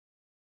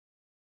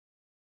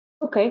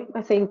Okay,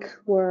 I think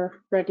we're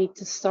ready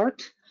to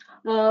start.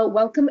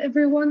 Welcome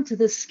everyone to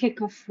this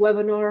kickoff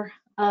webinar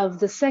of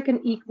the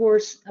second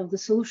e-course of the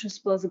Solutions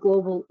Plus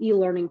Global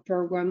e-learning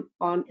program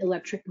on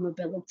electric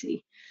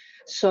mobility.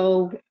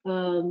 So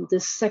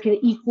this second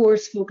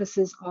e-course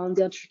focuses on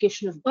the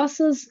electrification of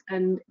buses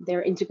and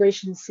their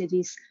integration in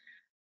cities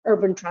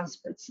urban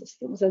transport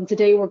systems. And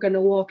today we're going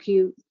to walk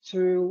you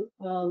through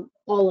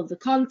all of the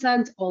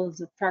content, all of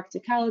the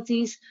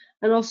practicalities,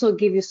 and also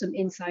give you some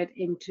insight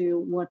into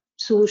what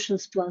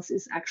Solutions Plus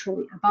is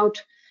actually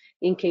about,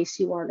 in case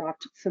you are not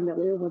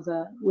familiar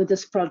with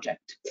this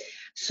project.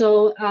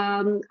 So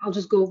I'll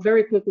just go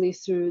very quickly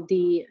through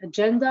the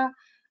agenda.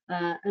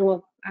 And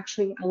well,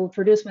 actually, I will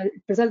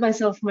present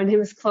myself. My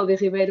name is Claudia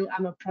Ribeiro.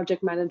 I'm a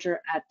project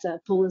manager at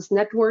Poland's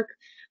Network.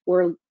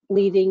 We're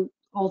leading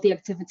all the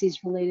activities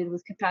related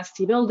with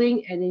capacity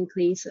building, and in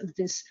case of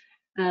this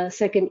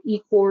second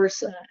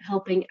e-course,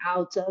 helping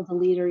out the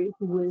leader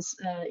who is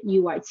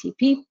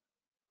UITP.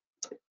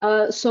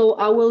 So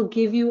I will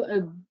give you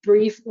a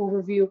brief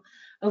overview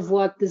of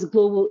what this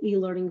global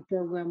e-learning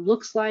program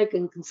looks like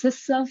and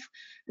consists of.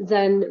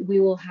 Then we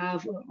will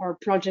have our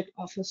project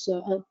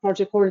officer,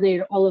 project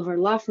coordinator Oliver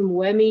La from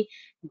UEMI,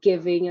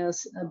 giving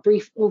us a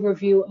brief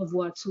overview of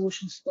what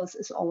Solutions Plus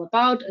is all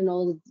about and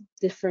all the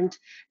different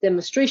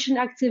demonstration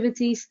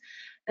activities.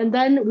 And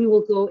then we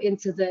will go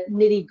into the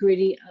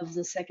nitty-gritty of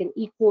the second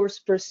e-course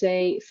per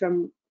se,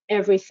 from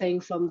everything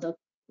from the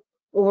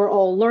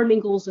overall learning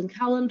goals and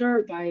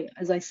calendar by,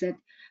 as I said,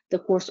 the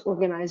course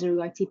organizer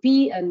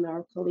UITP and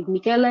our colleague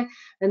Michele,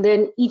 and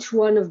then each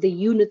one of the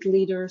unit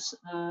leaders,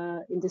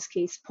 in this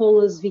case,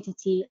 Polis,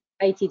 VTT,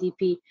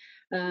 ITDP,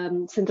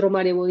 Centro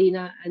Maria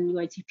Molina, and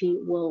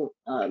UITP will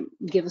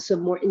give us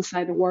some more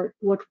insight on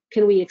what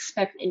can we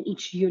expect in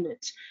each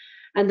unit.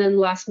 And then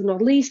last but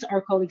not least,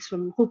 our colleagues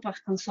from Hupach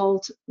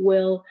Consult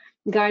will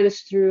guide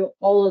us through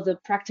all of the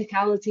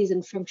practicalities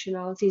and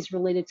functionalities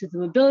related to the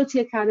Mobility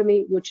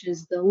Academy, which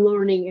is the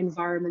learning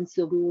environment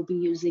that we will be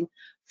using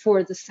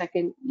for the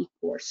second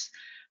e-course.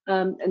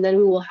 And then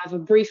we will have a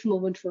brief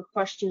moment for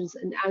questions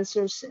and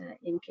answers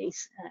in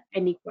case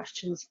any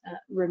questions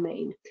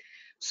remain.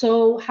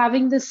 So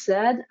having this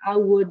said, I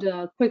would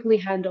quickly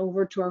hand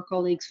over to our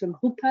colleagues from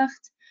Hupach.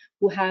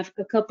 We'll have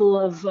a couple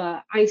of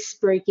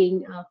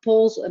ice-breaking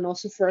polls, and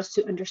also for us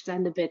to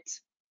understand a bit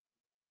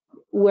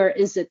where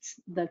is it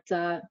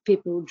that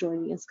people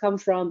joining us come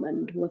from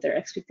and what their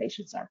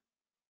expectations are.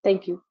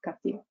 Thank you,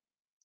 Kathy.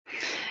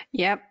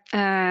 Yep,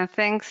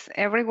 thanks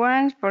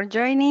everyone for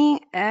joining,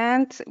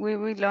 and we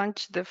will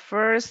launch the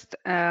first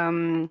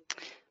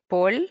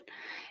poll.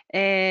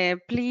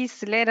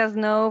 Please let us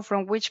know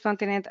from which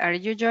continent are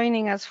you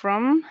joining us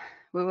from.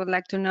 We would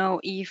like to know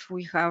if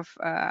we have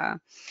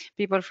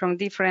people from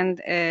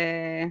different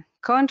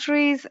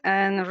countries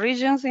and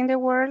regions in the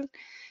world.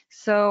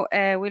 So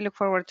we look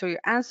forward to your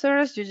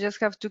answers. You just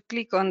have to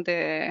click on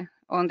the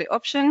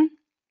option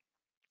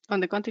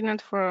on the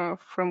continent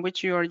from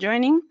which you are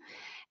joining,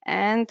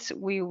 and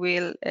we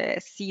will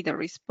see the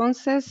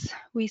responses.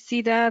 We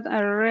see that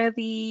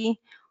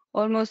already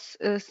almost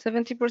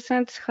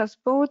 70% has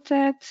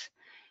voted.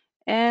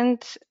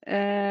 And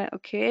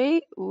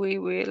okay, we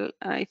will,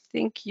 I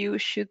think you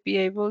should be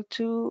able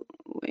to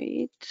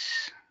wait.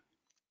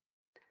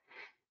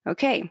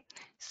 Okay,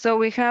 so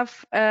we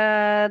have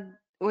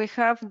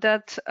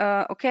that,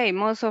 okay,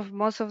 most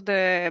of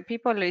the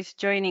people is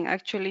joining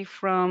actually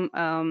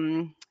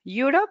from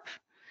Europe.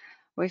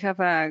 We have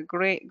a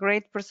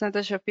great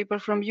percentage of people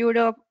from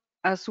Europe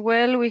as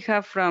well. We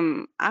have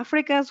from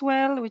Africa as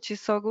well, which is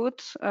so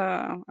good,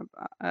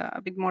 a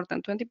bit more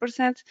than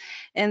 20%.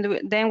 And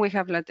then we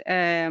have like,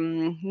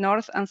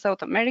 North and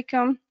South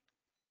America.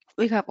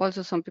 We have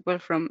also some people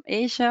from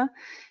Asia.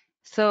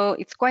 So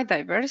it's quite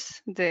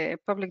diverse, the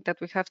public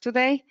that we have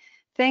today.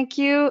 Thank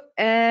you.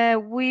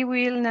 We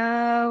will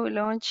now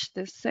launch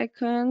the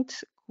second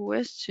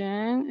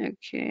question.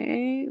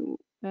 Okay.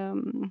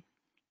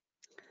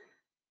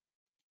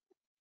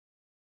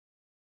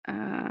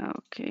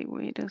 Okay,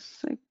 wait a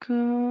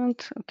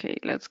second. Okay,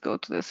 let's go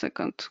to the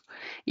second.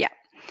 Yeah.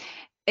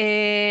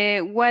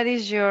 What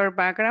is your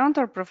background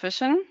or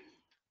profession?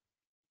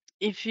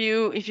 If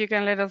you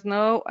can let us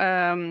know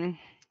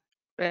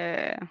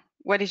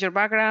what is your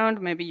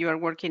background. Maybe you are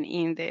working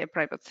in the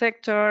private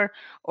sector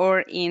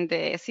or in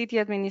the city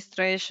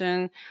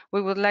administration.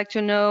 We would like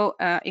to know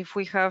if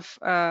we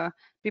have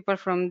people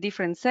from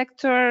different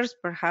sectors,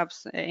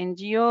 perhaps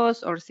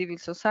NGOs or civil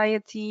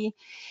society.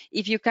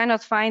 If you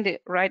cannot find the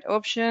right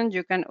option,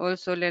 you can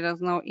also let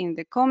us know in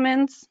the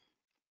comments.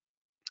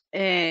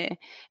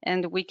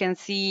 And we can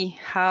see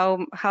how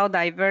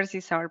diverse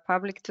is our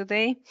public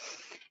today.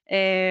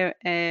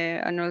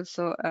 And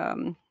also,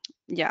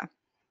 yeah,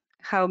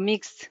 how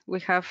mixed we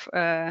have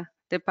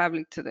the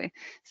public today.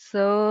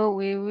 So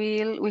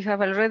we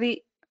have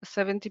already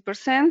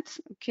 70%.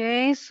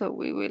 Okay, so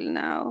we will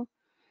now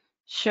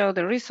show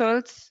the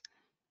results.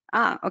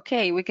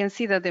 Okay, we can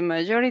see that the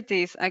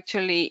majority is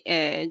actually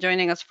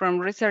joining us from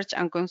research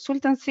and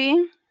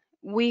consultancy.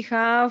 We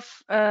have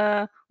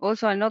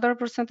also another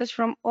percentage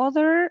from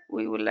other.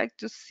 We would like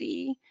to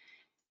see.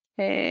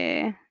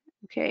 Okay,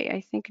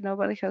 I think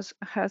nobody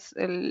has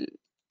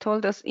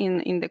told us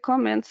in the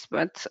comments,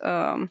 but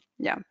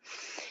yeah.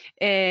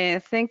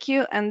 Thank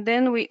you. And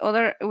then we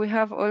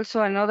have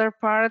also another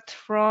part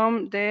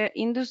from the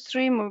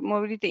industry,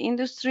 mobility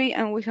industry,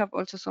 and we have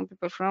also some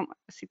people from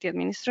city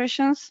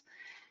administrations.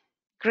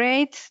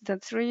 Great,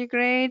 that's really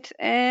great.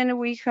 And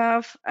we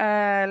have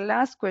a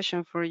last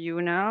question for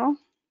you now,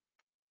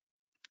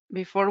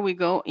 before we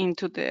go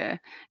into the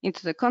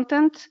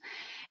content.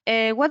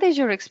 What is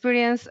your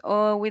experience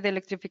with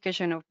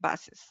electrification of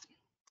buses?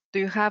 Do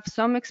you have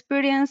some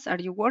experience? Are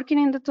you working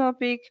in the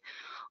topic?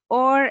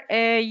 Or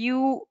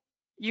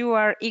you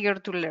are eager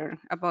to learn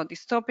about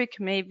this topic?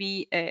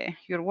 Maybe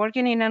you're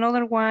working in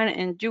another one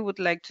and you would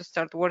like to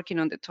start working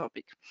on the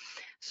topic.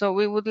 So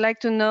we would like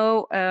to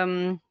know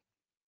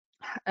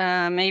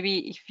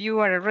maybe if you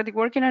are already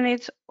working on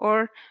it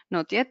or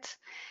not yet.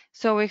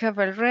 So we have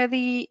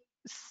already,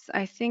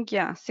 I think,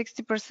 yeah,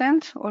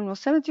 60%,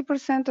 almost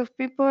 70% of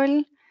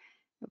people.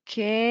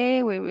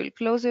 Okay, we will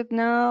close it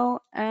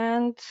now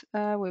and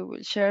we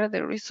will share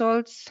the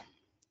results.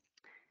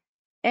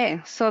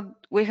 So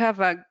we have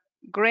a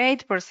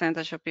great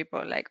percentage of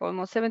people, like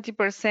almost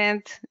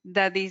 70%,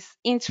 that is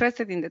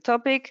interested in the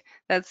topic.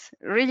 That's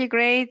really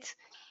great.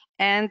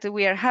 And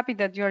we are happy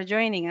that you are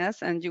joining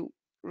us and you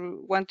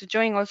want to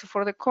join also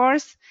for the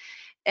course.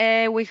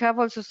 We have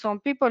also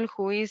some people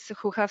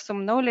who have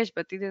some knowledge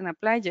but didn't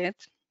apply yet.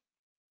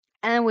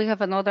 And we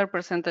have another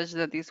percentage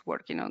that is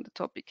working on the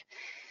topic.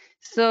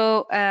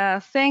 So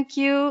thank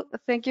you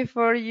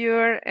for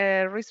your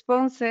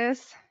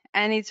responses,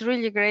 and it's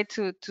really great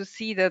to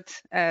see that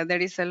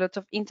there is a lot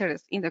of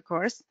interest in the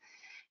course.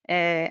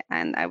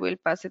 And I will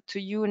pass it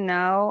to you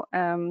now,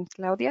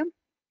 Claudia,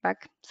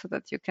 back so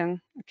that you can.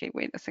 Okay,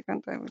 wait a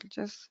second. I will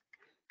just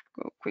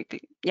go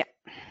quickly. Yeah.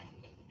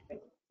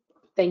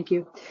 Thank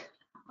you.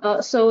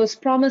 So as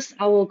promised,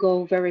 I will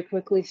go very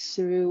quickly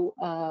through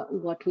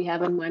what we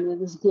have in mind with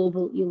this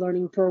global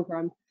e-learning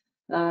program.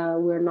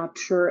 We're not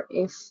sure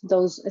if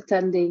those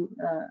attending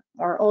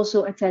are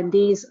also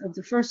attendees of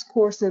the first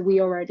course that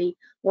we already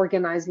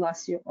organized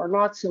last year or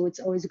not, so it's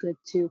always good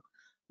to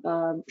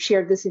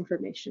share this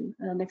information.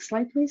 Next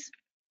slide, please.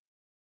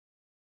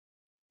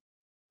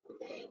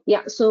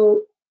 Yeah,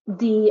 so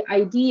the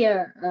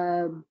idea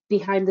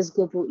behind this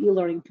global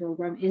e-learning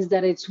program is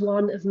that it's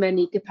one of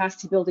many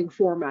capacity building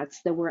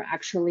formats that we're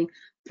actually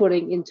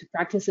putting into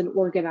practice and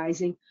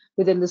organizing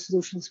within the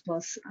Solutions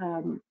Plus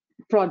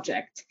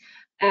project.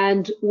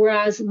 And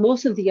whereas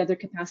most of the other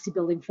capacity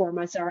building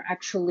formats are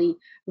actually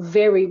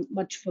very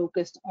much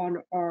focused on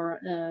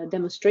our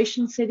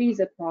demonstration cities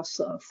across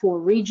 4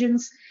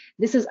 regions,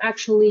 this is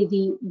actually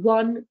the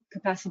one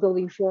capacity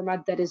building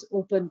format that is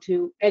open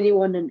to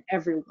anyone and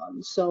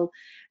everyone. So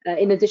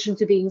in addition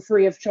to being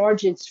free of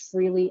charge, it's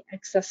freely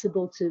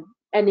accessible to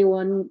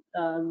anyone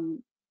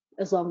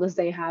as long as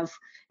they have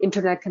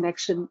internet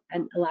connection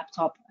and a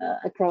laptop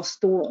across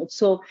the world.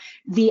 So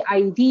the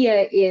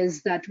idea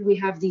is that we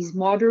have these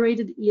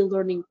moderated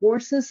e-learning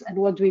courses. And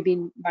what do we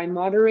mean by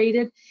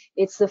moderated?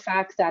 It's the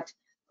fact that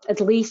at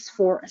least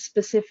for a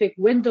specific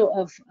window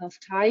of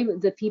time,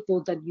 the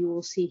people that you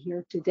will see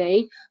here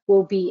today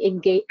will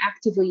be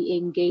actively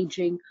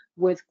engaging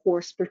with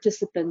course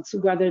participants,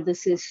 whether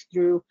this is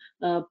through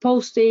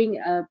posting,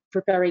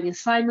 preparing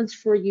assignments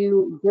for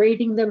you,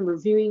 grading them,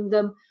 reviewing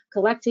them,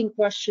 collecting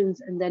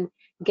questions, and then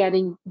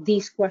getting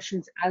these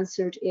questions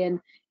answered in,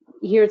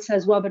 here it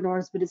says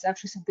webinars, but it's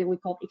actually something we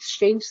call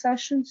exchange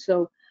sessions.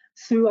 So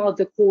throughout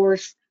the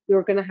course,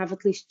 you're going to have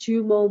at least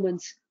 2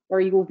 moments where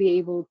you will be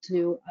able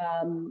to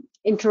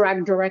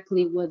interact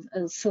directly with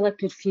a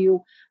selected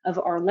few of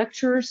our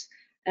lectures.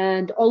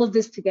 And all of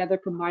this together,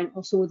 combined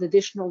also with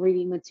additional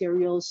reading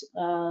materials,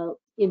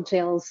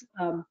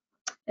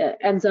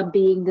 ends up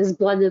being this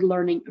blended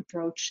learning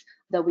approach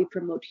that we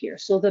promote here.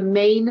 So the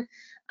main,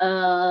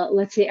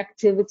 let's say,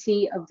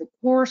 activity of the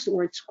course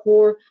or its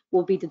core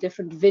will be the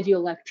different video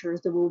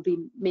lectures that we'll be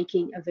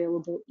making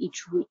available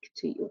each week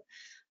to you.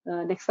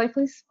 Next slide,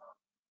 please.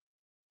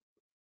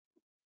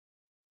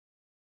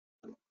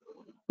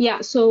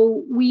 Yeah,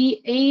 so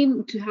we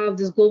aim to have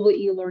this global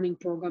e-learning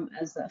program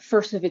as the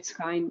first of its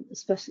kind,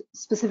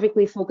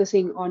 specifically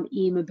focusing on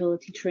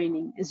e-mobility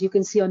training. As you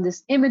can see on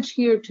this image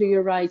here to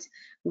your right,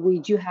 we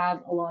do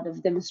have a lot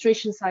of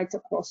demonstration sites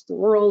across the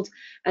world,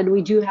 and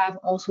we do have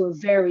also a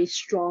very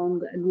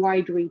strong and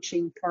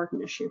wide-reaching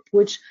partnership,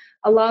 which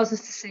allows us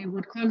to say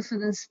with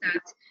confidence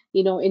that,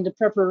 you know, in the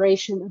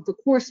preparation of the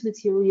course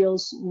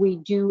materials, we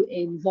do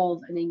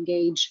involve and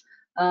engage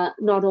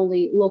not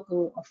only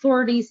local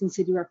authorities and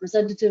city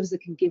representatives that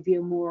can give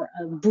you a more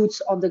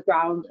boots on the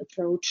ground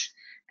approach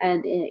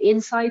and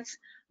insights,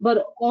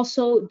 but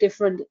also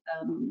different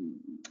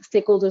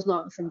stakeholders,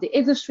 not from the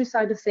industry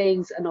side of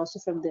things and also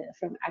from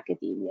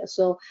academia.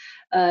 So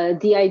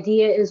the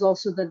idea is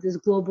also that this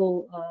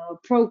global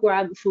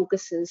program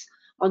focuses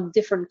on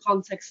different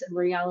contexts and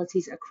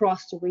realities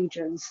across the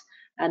regions,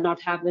 and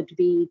not have it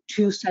be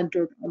too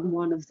centered on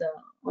one of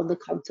the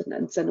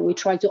continents. And we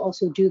try to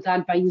also do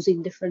that by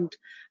using different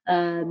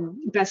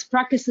best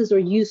practices or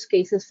use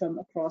cases from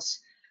across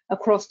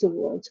the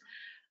world.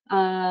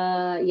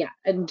 Yeah,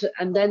 and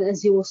then,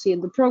 as you will see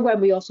in the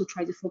program, we also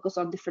try to focus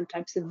on different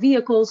types of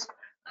vehicles.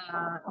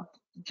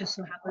 Just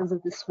so happens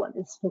that this one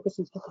is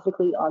focusing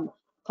specifically on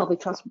public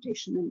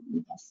transportation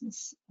and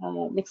buses.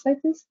 Next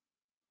slide, please.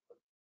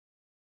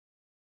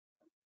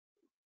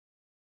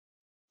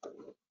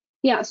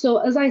 Yeah, so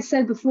as I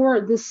said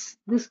before, this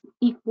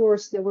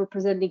e-course that we're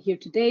presenting here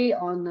today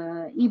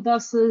on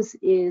e-buses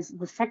is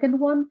the second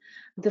one.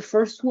 The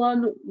first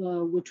one,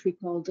 which we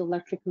called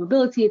electric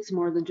mobility, it's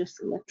more than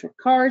just electric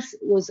cars,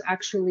 was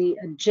actually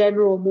a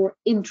general, more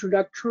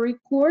introductory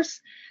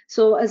course.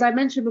 So as I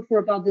mentioned before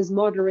about this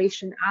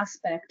moderation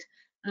aspect,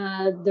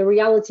 the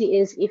reality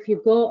is if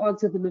you go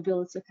onto the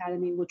Mobility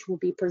Academy, which will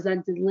be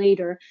presented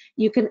later,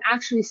 you can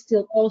actually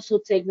still also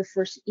take the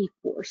first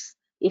e-course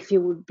if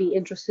you would be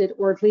interested,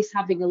 or at least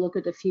having a look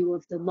at a few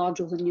of the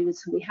modules and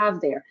units we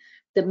have there.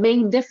 The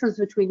main difference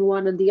between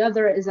one and the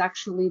other is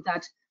actually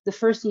that the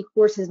first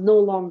e-course is no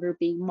longer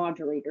being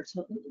moderated.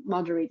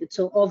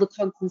 So all the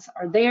contents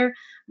are there,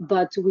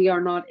 but we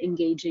are not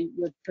engaging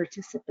with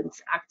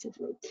participants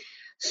actively.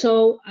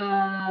 So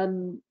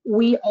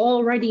we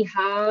already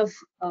have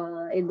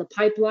in the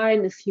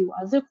pipeline a few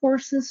other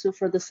courses. So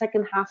for the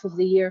second half of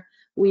the year,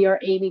 we are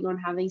aiming on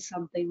having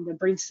something that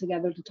brings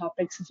together the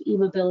topics of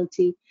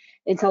e-mobility,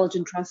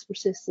 intelligent transport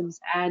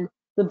systems, and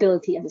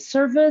mobility as a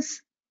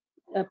service.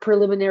 A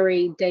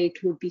preliminary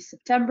date would be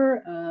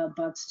September,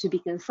 but to be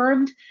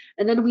confirmed.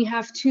 And then we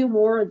have two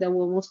more that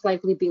will most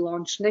likely be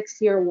launched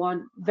next year.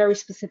 One very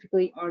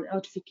specifically on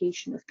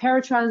electrification of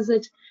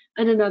paratransit,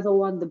 and another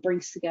one that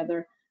brings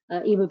together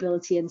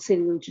e-mobility and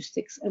city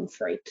logistics and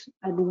freight.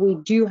 And we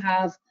do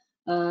have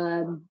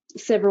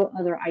several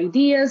other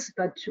ideas,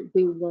 but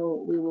we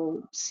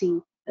will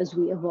see as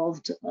we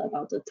evolved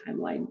about the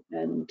timeline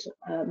and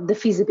the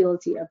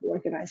feasibility of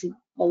organizing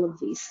all of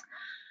these.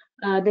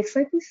 Next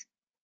slide, please.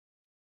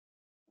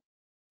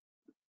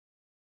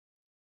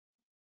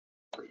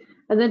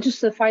 And then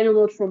just a final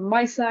note from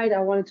my side,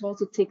 I wanted to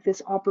also take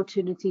this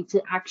opportunity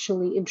to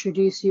actually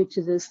introduce you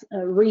to this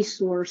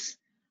resource-rich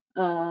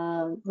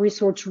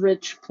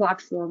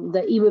platform,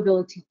 the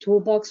e-mobility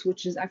toolbox,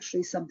 which is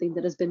actually something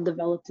that has been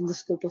developed in the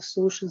scope of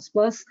Solutions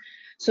Plus.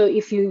 So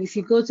if you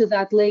go to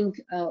that link,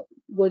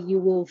 what you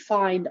will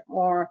find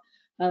are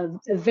a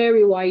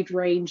very wide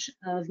range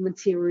of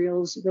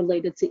materials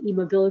related to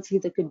e-mobility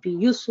that could be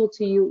useful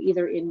to you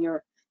either in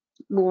your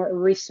more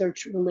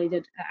research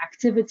related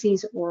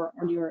activities or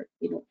on your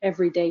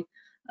everyday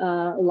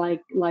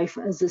like life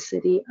as a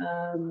city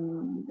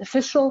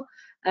official.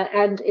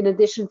 And in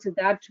addition to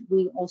that,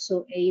 we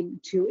also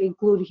aim to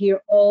include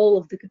here all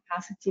of the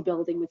capacity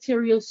building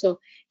materials. So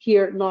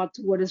here, not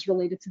what is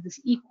related to this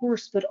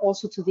e-course, but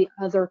also to the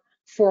other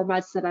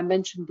formats that I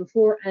mentioned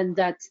before and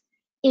that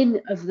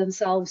in of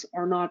themselves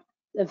are not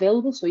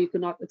available. So you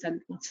cannot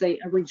attend, let's say,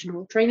 a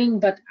regional training,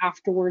 but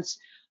afterwards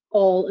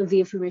all of the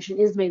information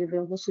is made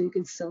available so you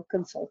can still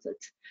consult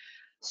it.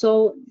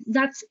 So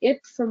that's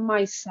it from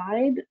my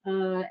side,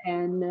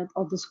 and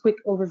on this quick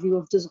overview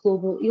of this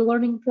global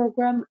e-learning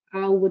program.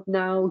 I would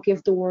now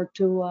give the word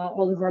to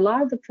Oliver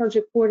Lahr, the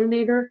project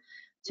coordinator,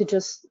 to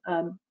just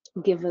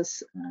give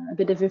us a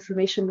bit of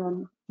information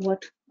on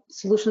what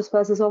Solutions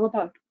Plus is all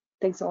about.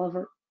 Thanks,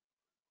 Oliver.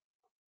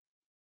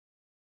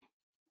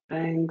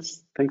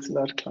 Thanks a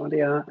lot,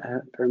 Claudia.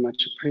 Very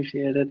much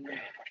appreciated.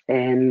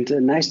 And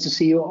nice to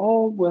see you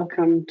all.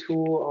 Welcome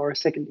to our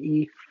second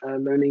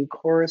e-learning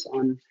course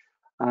on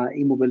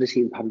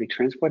e-mobility and public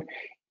transport.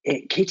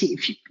 Katie,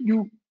 if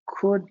you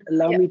could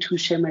allow me to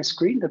share my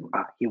screen.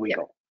 Here we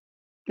go.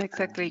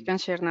 Exactly, you can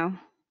share now.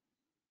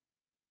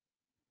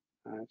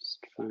 I'm just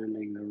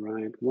finding the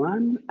right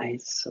one, I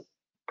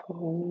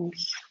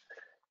suppose.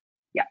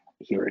 Yeah,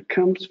 here it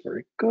comes.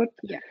 Very good.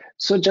 Yeah.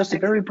 So just a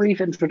very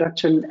brief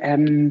introduction.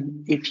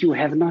 If you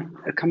have not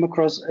come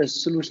across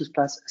Solutions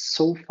Plus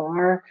so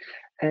far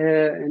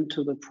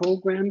into the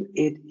program,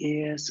 it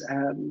is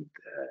an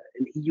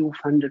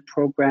EU-funded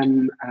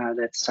program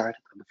that started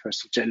on the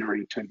 1st of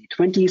January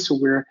 2020. So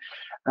we're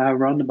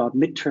around about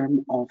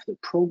midterm of the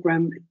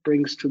program. It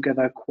brings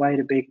together quite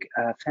a big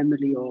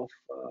family of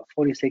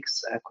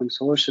 46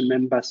 consortium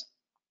members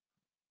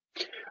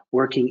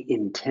working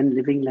in 10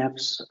 living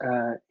labs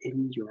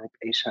in Europe,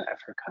 Asia,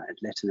 Africa, and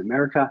Latin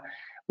America,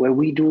 where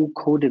we do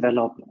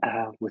co-develop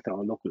with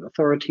our local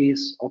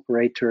authorities,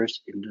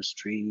 operators,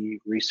 industry,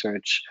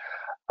 research,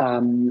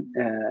 and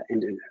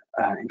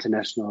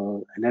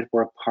international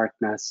network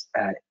partners,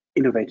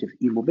 innovative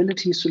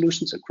e-mobility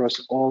solutions across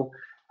all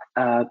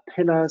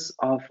pillars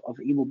of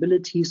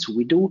e-mobility. So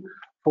we do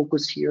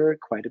focus here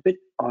quite a bit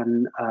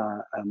on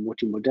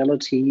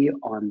multimodality,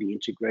 on the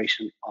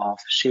integration of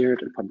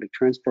shared and public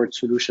transport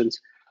solutions,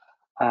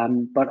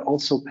 but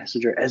also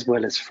passenger as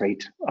well as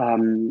freight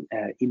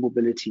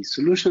e-mobility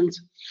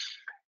solutions.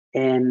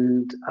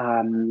 And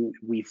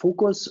we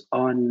focus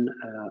on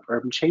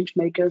urban change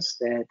makers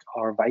that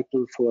are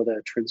vital for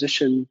the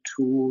transition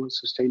to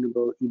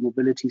sustainable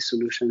e-mobility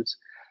solutions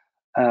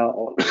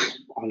all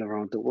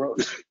around the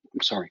world.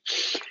 I'm sorry.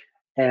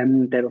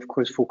 That of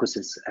course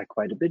focuses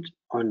quite a bit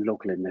on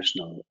local and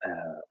national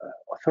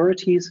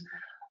authorities,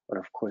 but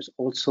of course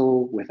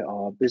also with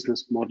our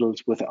business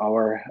models, with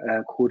our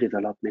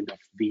co-development of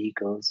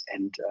vehicles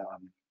and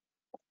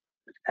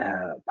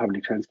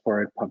public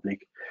transport,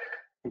 public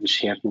and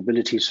shared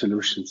mobility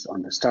solutions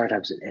on the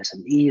startups and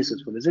SMEs,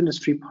 as well as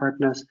industry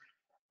partners,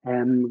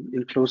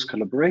 in close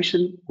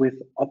collaboration with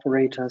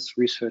operators,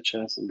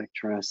 researchers, and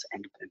lecturers,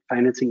 and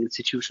financing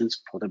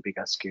institutions for the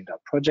bigger scaled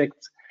up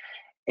projects.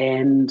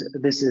 And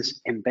this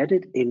is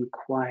embedded in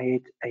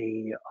quite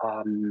a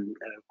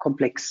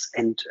complex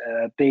and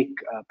big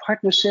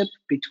partnership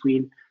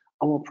between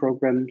our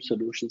program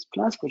Solutions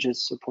Plus, which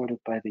is supported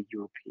by the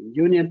European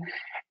Union,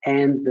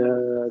 and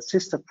the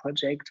sister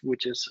project,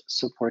 which is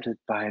supported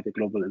by the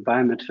Global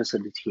Environment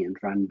Facility and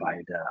run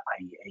by the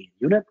IEA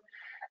unit,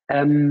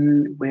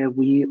 where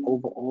we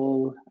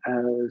overall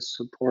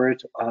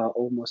support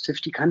almost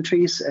 50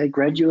 countries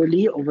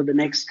gradually over the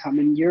next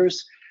coming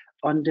years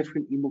on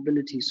different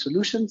e-mobility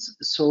solutions.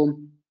 So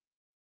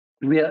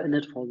we are in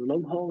it for the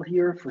long haul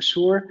here for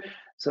sure.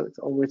 So it's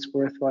always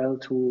worthwhile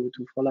to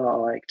follow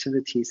our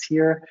activities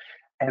here.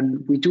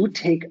 And we do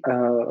take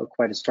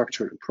quite a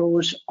structured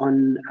approach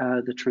on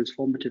the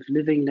transformative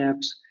living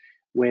labs,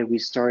 where we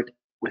start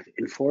with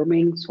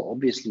informing. So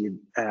obviously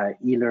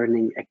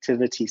e-learning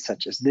activities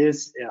such as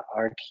this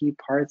are key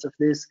parts of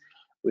this,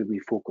 where we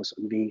focus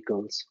on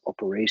vehicles,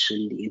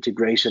 operation, the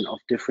integration of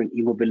different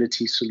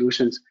e-mobility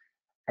solutions.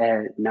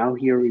 Now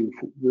here we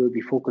will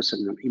be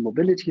focusing on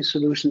e-mobility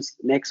solutions.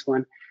 The next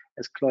one,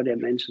 as Claudia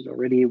mentioned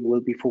already,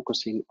 will be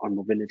focusing on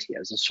mobility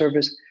as a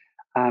service,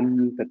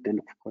 but then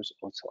of course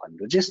also on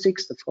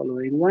logistics, the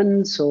following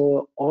one.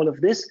 So all of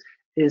this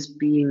is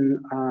being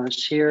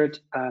shared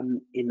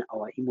in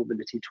our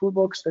e-mobility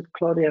toolbox that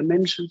Claudia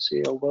mentioned. So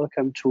you're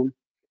welcome to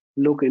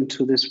look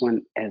into this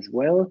one as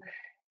well.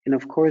 And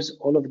of course,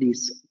 all of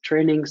these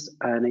trainings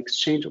and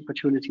exchange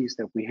opportunities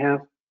that we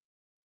have,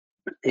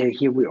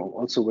 here we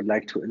also would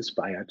like to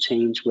inspire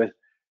change with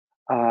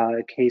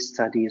case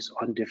studies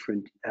on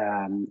different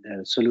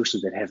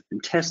solutions that have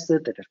been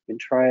tested, that have been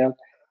trialed.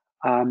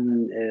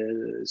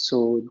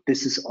 So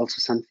this is also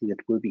something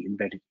that will be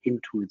embedded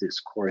into this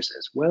course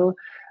as well,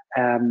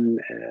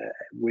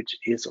 which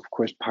is of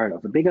course part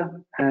of a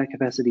bigger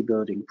capacity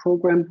building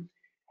program.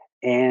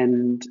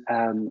 And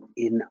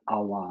in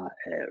our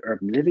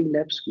urban living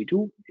labs, we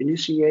do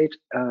initiate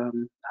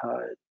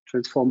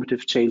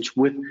transformative change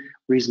with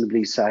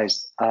reasonably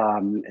sized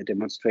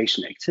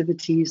demonstration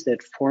activities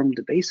that form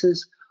the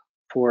basis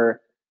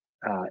for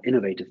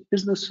innovative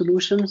business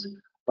solutions,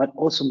 but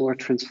also more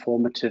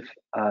transformative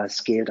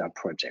scaled up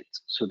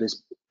projects. So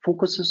this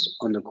focuses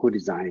on the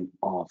co-design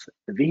of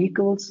the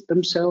vehicles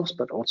themselves,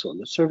 but also on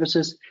the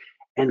services,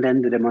 and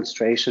then the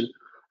demonstration,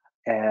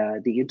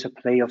 the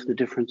interplay of the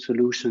different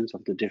solutions,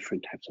 of the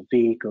different types of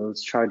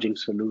vehicles, charging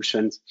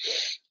solutions,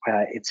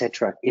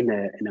 etc., in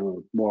a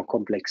more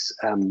complex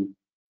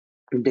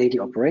daily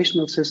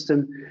operational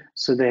system,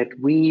 so that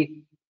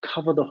we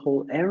cover the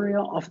whole area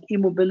of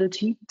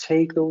e-mobility,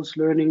 take those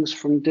learnings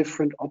from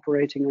different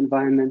operating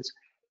environments,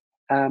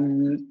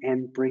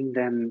 and bring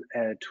them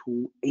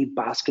to a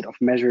basket of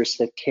measures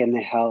that can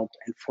help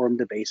and form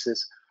the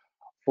basis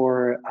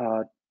for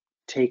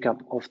take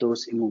up of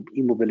those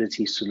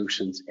e-mobility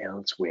solutions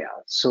elsewhere.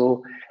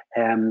 So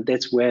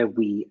that's where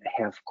we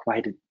have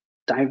quite a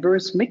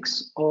diverse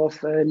mix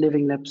of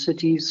living lab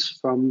cities,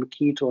 from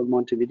Quito and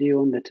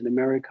Montevideo in Latin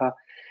America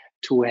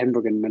to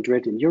Hamburg and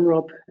Madrid in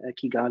Europe,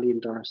 Kigali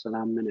and Dar es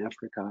Salaam in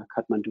Africa,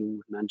 Kathmandu,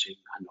 Nanjing,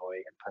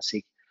 Hanoi, and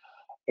Pasig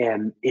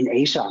in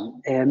Asia.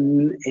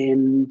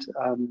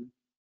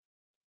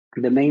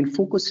 The main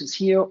focus is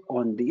here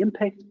on the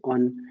impact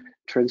on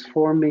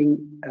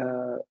transforming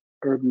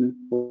urban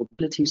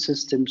mobility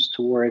systems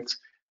towards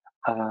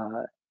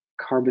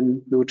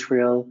carbon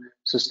neutral,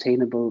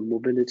 sustainable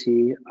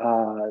mobility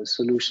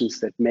solutions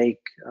that make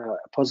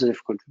a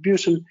positive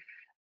contribution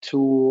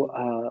to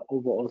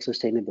overall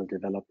sustainable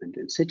development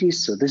in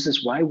cities. So this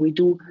is why we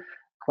do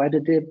quite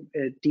a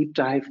deep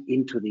dive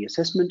into the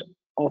assessment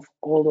of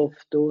all of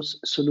those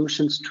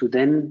solutions to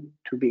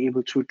be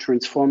able to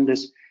transform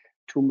this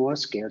to more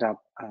scaled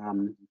up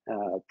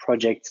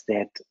projects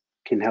that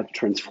can help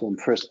transform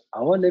first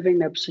our living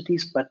lab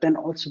cities, but then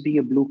also be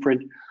a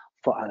blueprint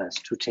for others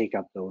to take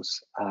up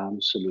those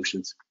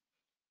solutions.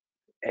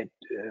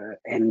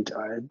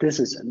 This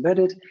is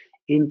embedded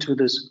into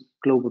this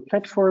global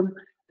platform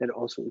that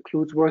also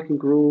includes working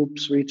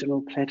groups,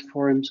 regional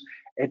platforms,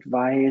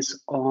 advice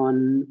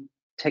on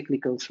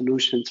technical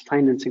solutions,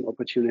 financing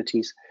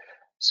opportunities.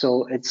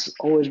 So it's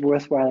always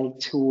worthwhile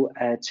to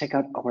check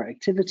out our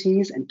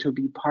activities and to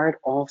be part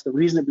of the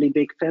reasonably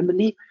big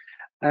family.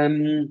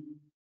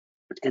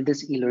 And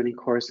this e-learning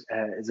course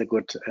is a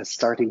good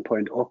starting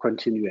point or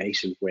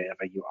continuation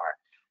wherever you are.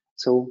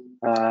 So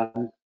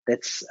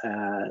That's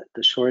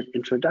the short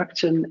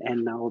introduction,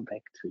 and now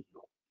back to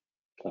you,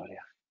 Claudia.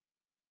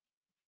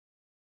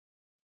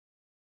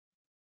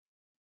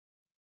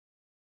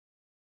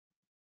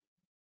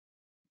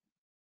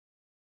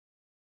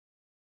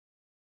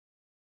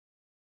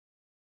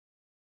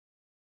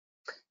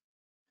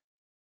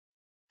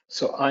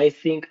 So I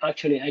think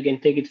actually I can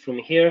take it from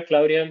here,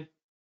 Claudia.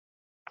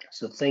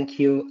 So thank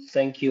you,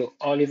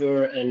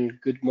 Oliver, and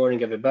good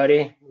morning,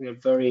 everybody. We are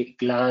very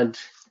glad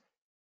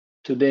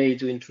today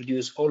to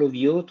introduce all of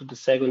you to the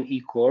second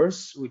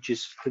e-course, which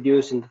is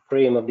produced in the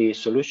frame of the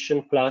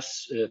Solution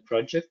Plus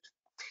project.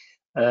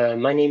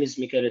 My name is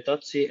Michele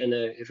Tozzi, and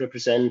I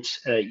represent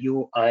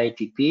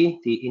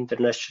UITP, the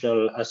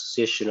International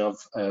Association of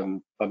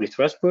Public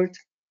Transport.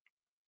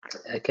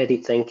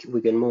 Katie, thank you.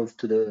 We can move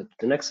to the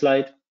next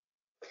slide.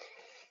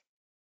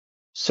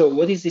 So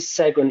what is this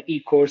second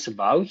e-course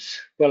about?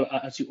 Well,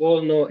 as you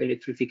all know,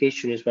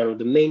 electrification is one of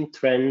the main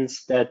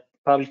trends that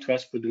public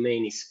transport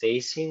domain is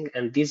facing,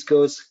 and this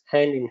goes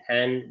hand in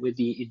hand with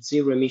the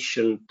zero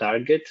emission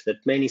target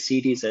that many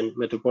cities and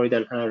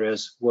metropolitan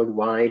areas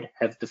worldwide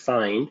have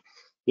defined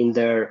in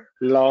their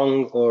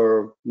long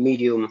or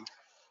medium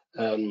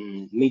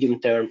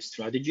term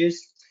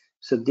strategies.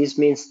 So this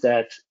means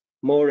that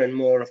more and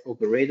more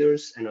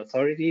operators and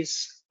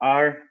authorities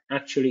are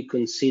actually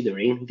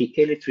considering the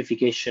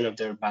electrification of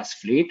their bus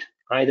fleet,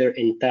 either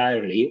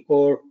entirely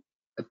or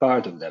a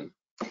part of them.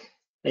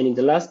 And in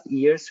the last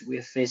years, we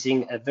are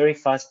facing a very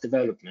fast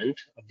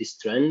development of this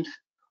trend,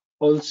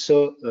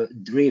 also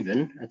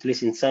driven, at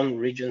least in some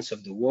regions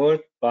of the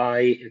world,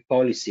 by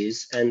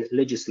policies and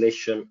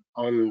legislation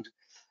on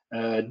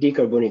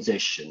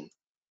decarbonization.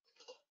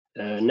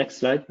 Next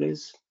slide,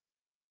 please.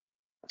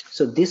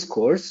 So this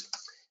course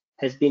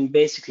has been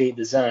basically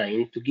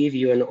designed to give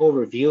you an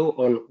overview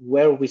on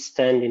where we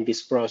stand in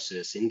this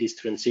process, in this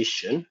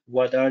transition,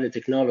 what are the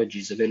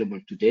technologies available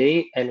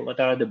today, and what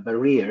are the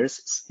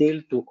barriers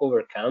still to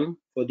overcome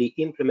for the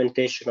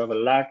implementation of a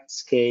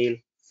large-scale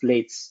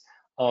fleets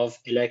of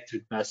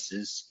electric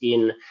buses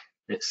in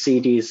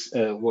cities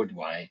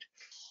worldwide.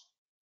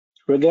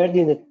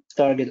 Regarding the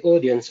target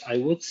audience, I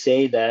would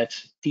say that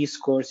this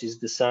course is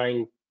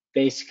designed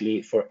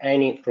basically for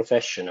any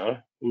professional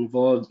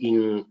involved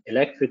in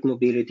electric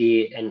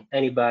mobility and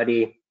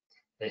anybody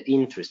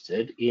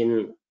interested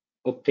in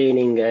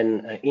obtaining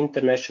an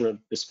international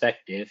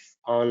perspective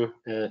on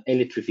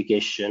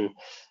electrification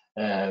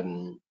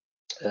of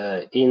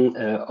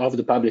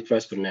the public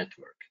transport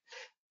network.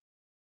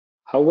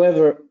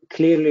 However,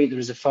 clearly there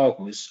is a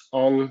focus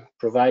on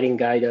providing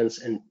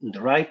guidance and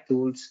the right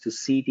tools to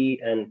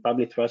city and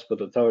public transport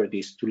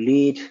authorities to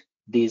lead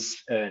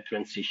this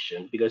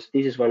transition, because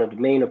this is one of the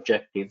main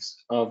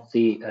objectives of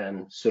the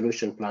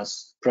Solution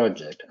Plus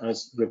project,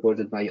 as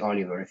reported by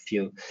Oliver a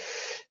few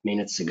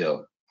minutes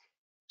ago.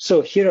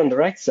 So here on the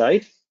right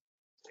side,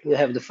 you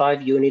have the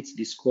 5 units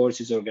this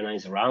course is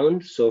organized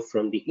around. So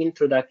from the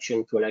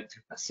introduction to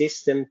electric bus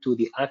system to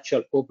the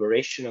actual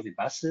operation of the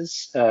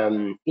buses,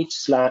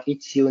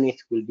 each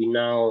unit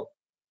will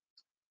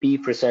be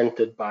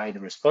presented by the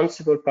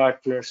responsible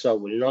partner. So I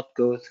will not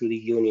go through the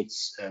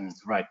units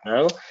right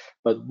now,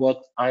 but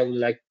what I would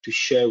like to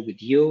share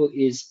with you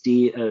is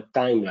the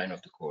timeline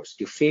of the course,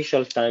 the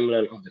official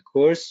timeline of the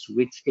course,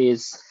 which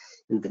is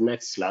in the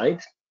next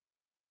slide.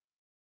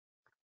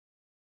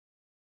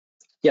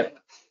 Yep.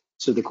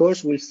 So the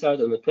course will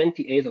start on the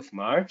 28th of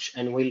March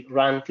and will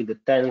run to the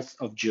 10th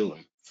of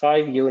June.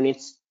 5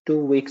 units, 2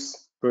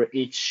 weeks per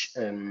each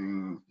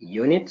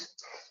unit,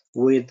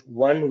 with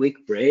 1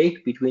 week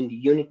break between the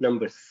unit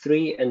number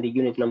 3 and the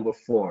unit number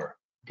 4.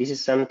 This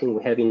is something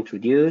we have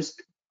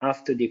introduced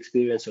after the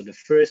experience of the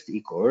first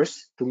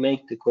e-course to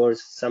make the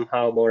course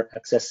somehow more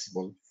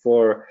accessible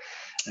for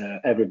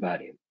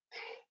everybody.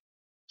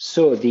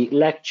 So the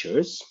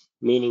lectures,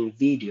 meaning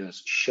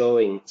videos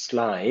showing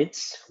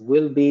slides,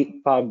 will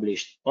be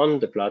published on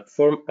the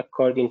platform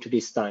according to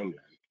this timeline.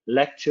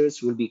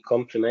 Lectures will be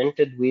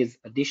complemented with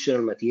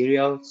additional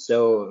material,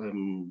 so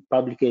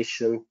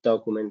publication,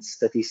 documents,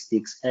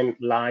 statistics, and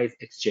live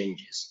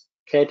exchanges.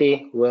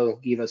 Katie will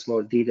give us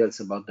more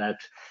details about that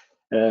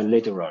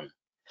later on.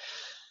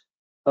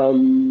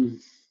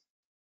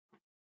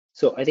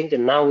 So I think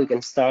that now we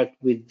can start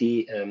with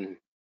the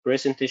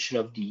presentation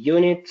of the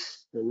unit.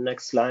 The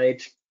next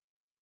slide.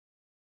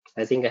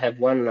 I think I have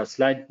one last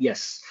slide.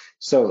 Yes.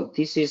 So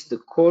this is the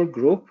core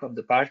group of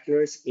the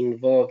partners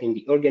involved in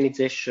the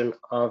organization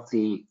of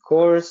the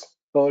course: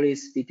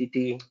 Polis,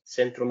 TTT,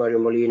 Centro Mario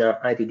Molina,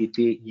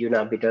 ITDP,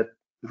 UNABITAT,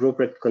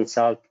 Rupert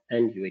Consult,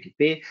 and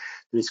UATP.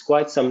 There is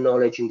quite some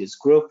knowledge in this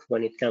group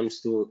when it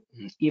comes to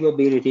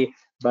e-mobility,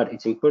 but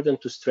it's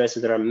important to stress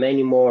that there are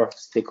many more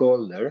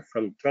stakeholders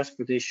from the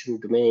transportation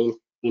domain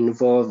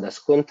involved as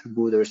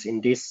contributors in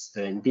this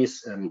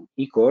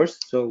e-course.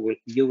 So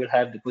you will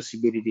have the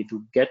possibility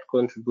to get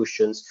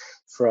contributions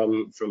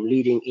from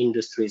leading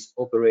industries,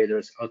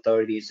 operators,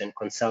 authorities, and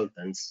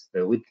consultants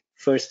with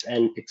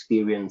first-hand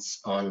experience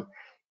on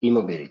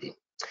e-mobility.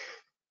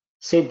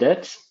 Said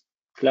that,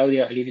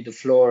 Claudia, I leave you the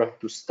floor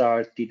to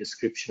start the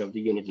description of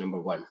the unit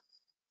number 1.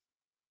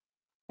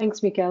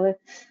 Thanks, Michele.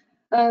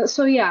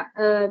 So yeah,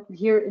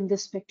 here in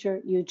this picture,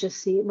 you just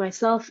see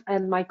myself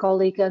and my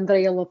colleague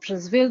Andrea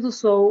Lopes Vedo.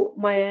 So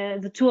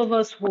the two of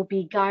us will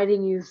be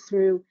guiding you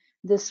through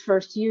this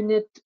first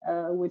unit,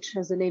 which,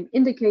 as the name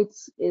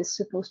indicates, is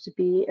supposed to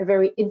be a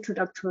very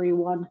introductory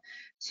one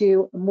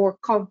to more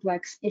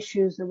complex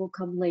issues that will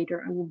come later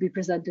and will be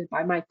presented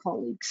by my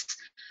colleagues.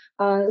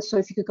 So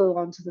if you could go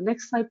on to the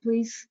next slide,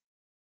 please.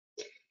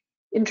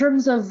 In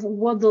terms of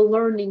what the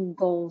learning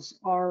goals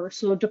are,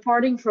 so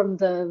departing from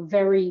the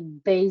very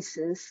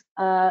basis,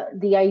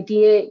 the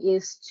idea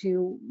is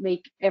to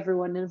make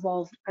everyone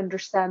involved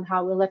understand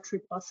how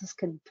electric buses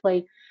can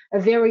play a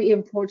very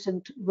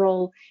important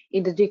role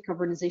in the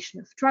decarbonization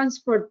of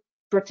transport,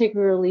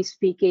 particularly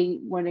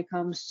speaking when it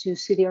comes to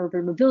city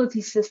urban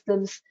mobility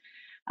systems.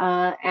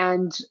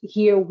 And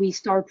here we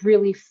start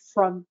really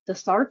from the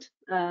start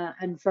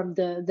and from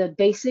the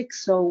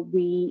basics. So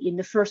in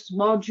the first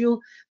module,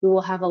 we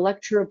will have a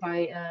lecture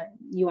by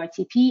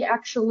UITP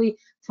actually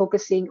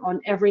focusing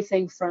on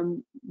everything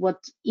from what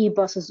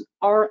e-buses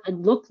are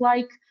and look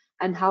like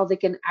and how they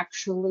can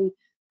actually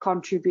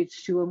contribute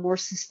to a more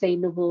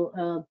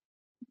sustainable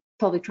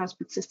public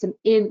transport system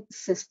in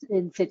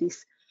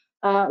cities.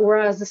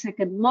 Whereas the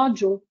second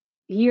module,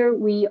 here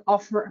we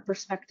offer a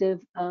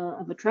perspective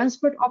of a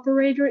transport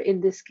operator,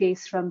 in this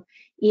case from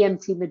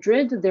EMT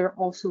Madrid. They're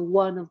also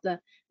one of the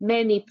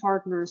many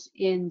partners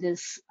in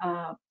this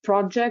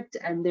project,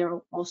 and they're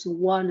also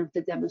one of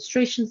the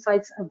demonstration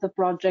sites of the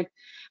project.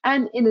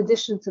 And in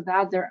addition to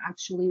that, they're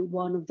actually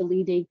one of the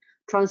leading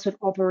transport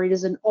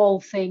operators in all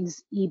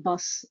things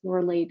e-bus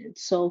related.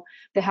 So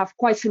they have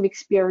quite some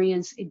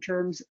experience in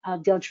terms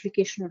of the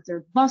electrification of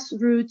their bus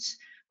routes,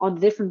 on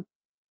different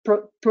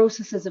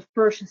processes of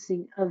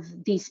purchasing of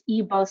these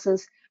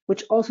e-buses,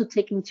 which also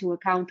take into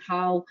account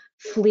how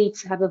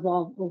fleets have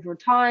evolved over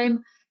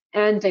time.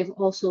 And they've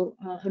also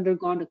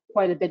undergone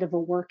quite a bit of a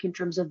work in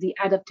terms of the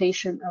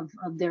adaptation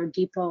of their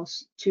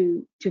depots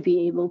to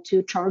be able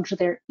to charge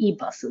their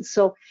e-buses.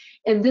 So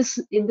in this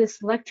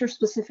lecture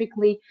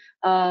specifically,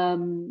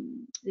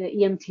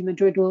 EMT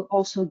Madrid will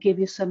also give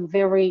you some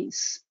very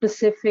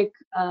specific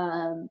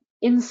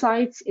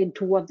insights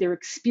into what their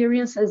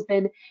experience has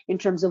been in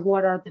terms of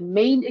what are the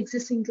main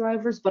existing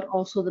drivers, but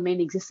also the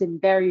main existing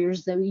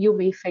barriers that you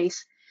may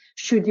face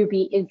should you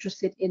be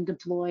interested in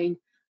deploying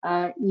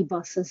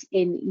e-buses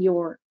in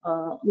your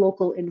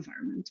local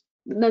environment.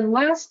 And then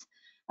last,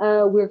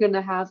 we're going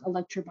to have a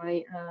lecture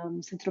by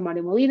Centro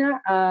Mario Molina.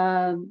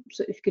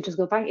 So if you could just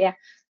go back, yeah.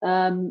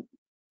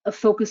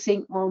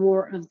 Focusing on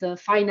more of the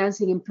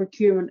financing and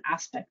procurement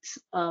aspects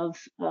of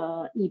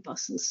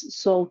e-buses.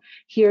 So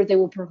here they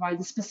will provide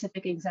a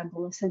specific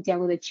example of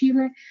Santiago de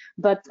Chile,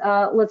 but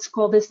let's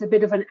call this a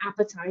bit of an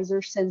appetizer,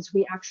 since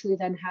we actually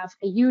then have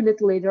a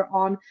unit later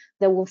on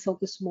that will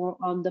focus more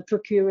on the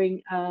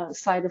procuring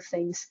side of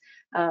things,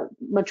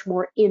 much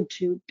more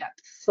into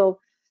depth. So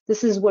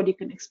this is what you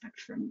can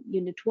expect from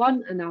Unit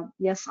 1. And now,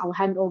 yes, I'll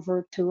hand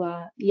over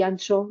to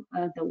Yancho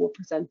that will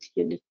present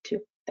Unit 2.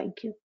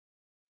 Thank you.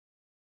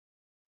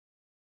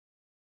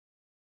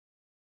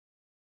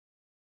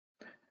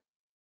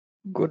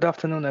 Good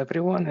afternoon,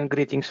 everyone, and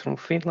greetings from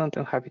Finland.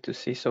 I'm happy to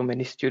see so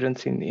many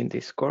students in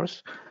this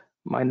course.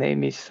 My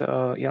name is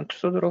Jan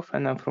Todorov,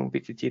 and I'm from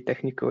VTT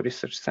Technical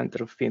Research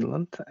Center of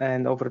Finland.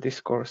 And over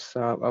this course,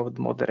 I would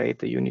moderate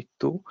the Unit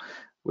 2,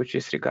 which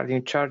is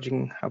regarding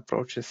charging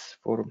approaches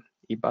for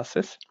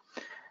e-buses.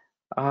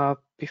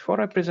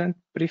 Before I present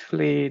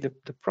briefly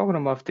the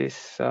program of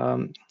this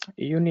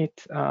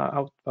unit,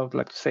 I would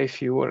like to say a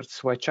few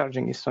words why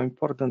charging is so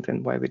important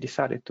and why we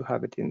decided to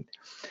have it in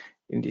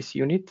this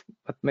unit,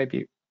 but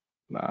maybe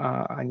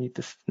I need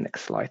this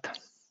next slide.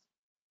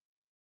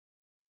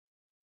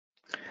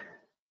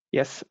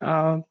 Yes,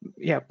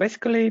 yeah,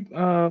 basically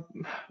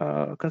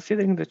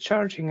considering the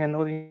charging and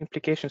all the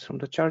implications from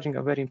the charging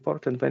are very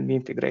important when we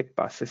integrate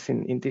buses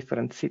in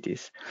different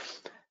cities.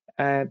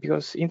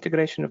 Because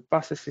integration of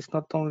buses is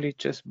not only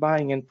just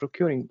buying and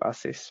procuring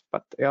buses,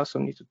 but I also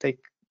need to take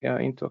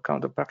into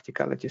account the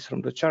practicalities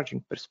from the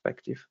charging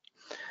perspective.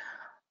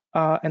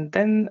 And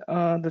then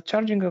the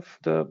charging of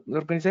the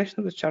organization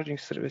of the charging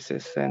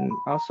services and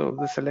also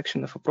the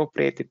selection of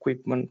appropriate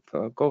equipment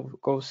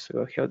goes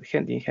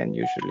hand in hand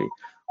usually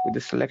with the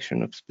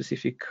selection of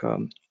specific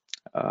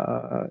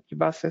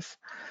e-buses.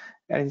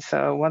 And it's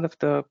one of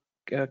the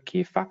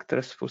key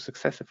factors for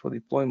successful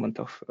deployment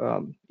of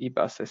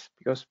e-buses,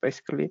 because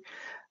basically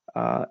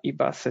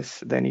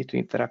e-buses, they need to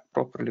interact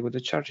properly with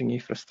the charging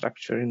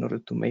infrastructure in order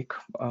to make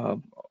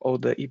all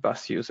the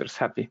e-bus users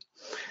happy.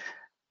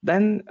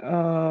 Then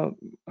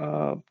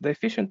the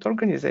efficient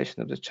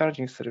organization of the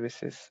charging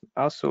services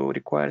also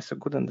requires a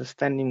good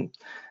understanding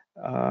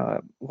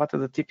what are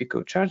the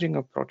typical charging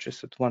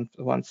approaches at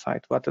one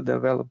side, what are the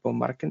available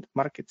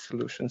market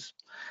solutions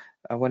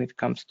when it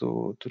comes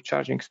to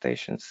charging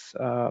stations.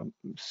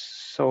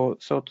 So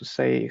to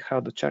say,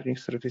 how the charging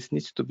service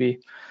needs to be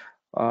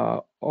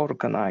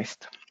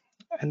organized.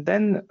 And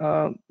then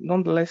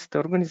nonetheless, the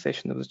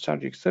organization of the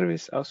charging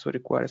service also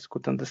requires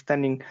good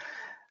understanding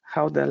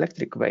how the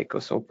electric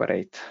vehicles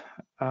operate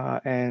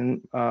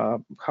and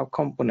how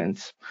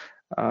components,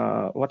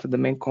 what are the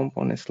main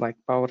components like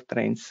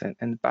powertrains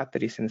and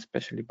batteries, and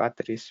especially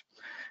batteries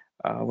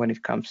when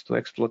it comes to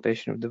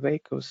exploitation of the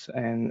vehicles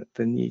and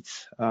the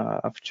needs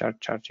of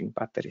charging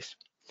batteries.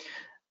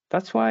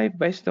 That's why,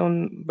 based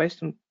on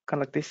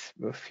kind of this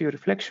few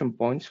reflection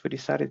points, we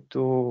decided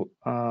to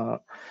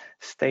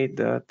state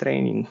the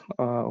training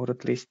or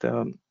at least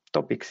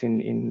topics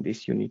in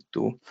this unit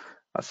 2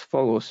 as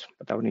follows.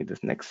 But I will need the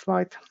next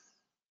slide.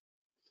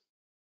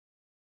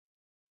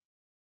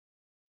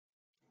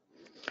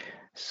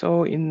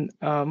 So in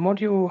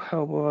module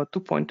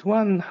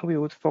 2.1, we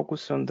would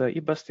focus on the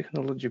eBus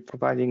technology,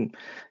 providing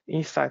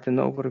insight and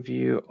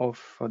overview of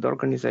the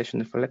organization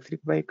of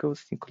electric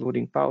vehicles,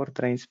 including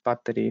powertrains,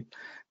 battery,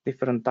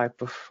 different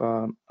type of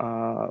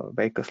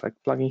vehicles like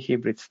plug-in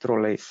hybrids,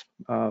 trolleys,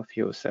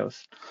 fuel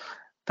cells.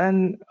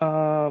 Then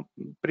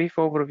brief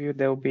overview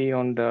there will be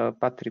on the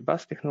battery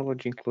bus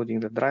technology, including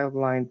the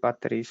driveline,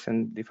 batteries,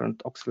 and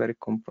different auxiliary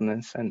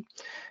components and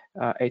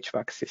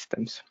HVAC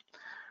systems.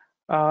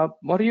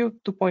 Module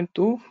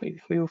 2.2,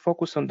 we will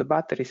focus on the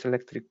batteries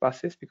electric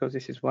buses because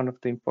this is one of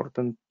the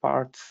important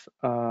parts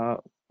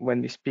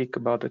when we speak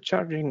about the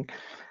charging.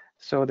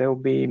 So there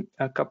will be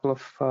a couple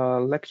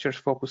of lectures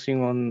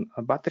focusing on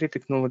battery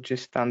technology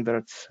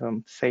standards,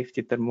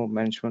 safety, thermal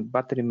management,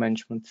 battery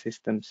management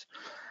systems,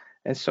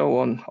 and so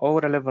on. All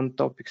relevant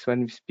topics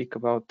when we speak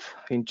about,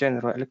 in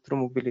general,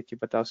 electromobility,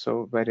 but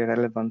also very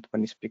relevant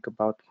when we speak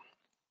about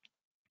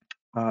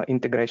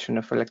integration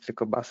of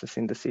electrical buses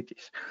in the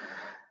cities.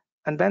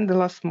 And then the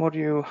last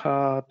module,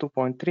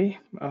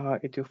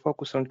 2.3, it will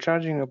focus on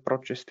charging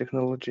approaches,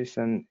 technologies,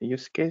 and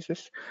use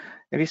cases.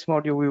 In this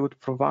module, we would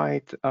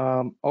provide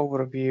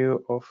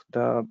overview of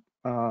the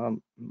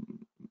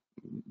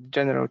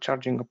general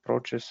charging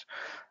approaches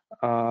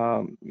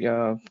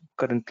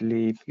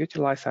currently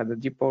utilized, either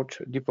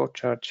depot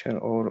charge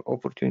or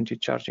opportunity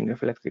charging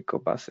of electrical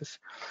buses.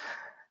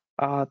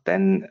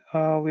 Then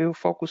we will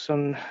focus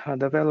on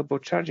the available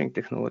charging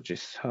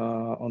technologies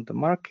on the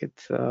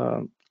market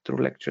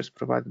through lectures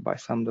provided by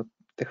some of the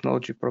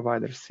technology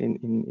providers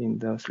in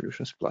the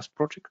Solutions Plus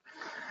project.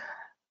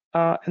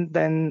 And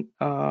then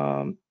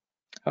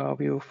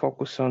we will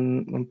focus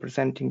on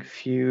presenting a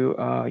few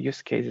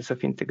use cases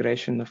of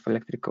integration of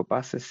electrical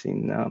buses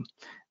in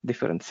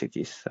different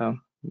cities,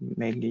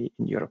 mainly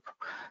in Europe.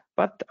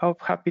 But I'm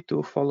happy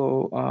to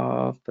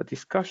follow the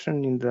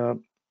discussion in the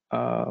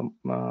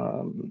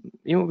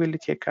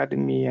E-Mobility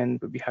Academy,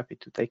 and we'll be happy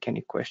to take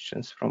any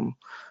questions from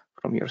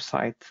your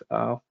side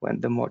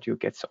when the module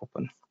gets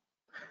open.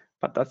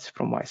 But that's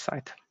from my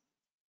side.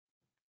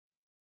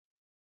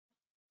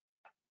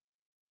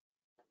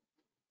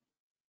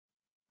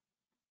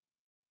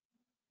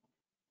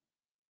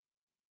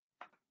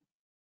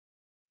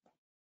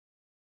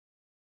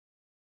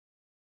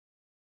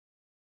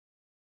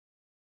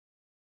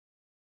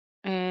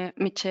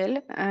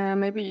 Michelle,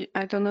 maybe,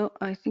 I don't know,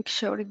 I think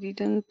Shauri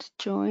didn't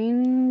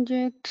join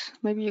yet.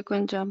 Maybe you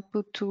can jump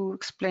to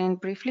explain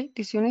briefly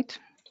this unit.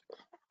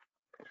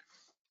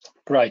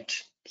 Right.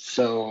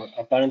 So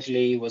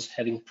apparently was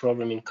having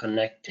problem in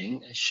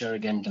connecting. I share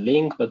again the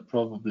link, but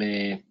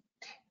probably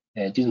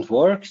didn't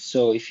work.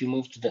 So if you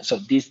move to the, so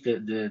this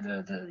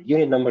the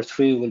unit number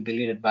 3 will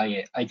be led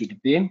by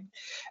ITDP.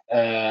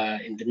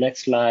 In the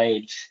next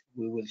slide,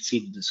 we will see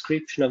the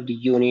description of the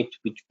unit,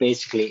 which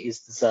basically is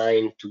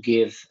designed to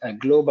give a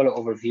global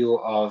overview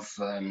of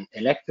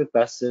electric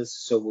buses.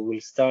 So we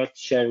will start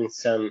sharing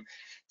some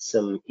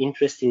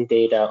interesting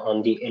data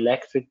on the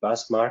electric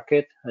bus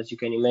market. As you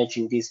can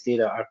imagine, these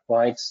data are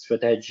quite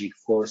strategic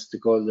for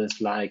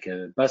stakeholders like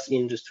bus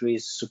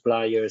industries,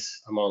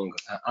 suppliers, among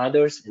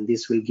others. And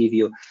this will give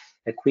you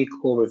a quick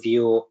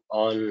overview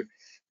on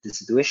the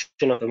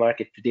situation of the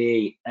market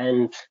today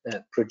and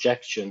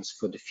projections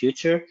for the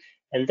future.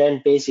 And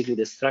then basically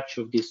the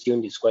structure of this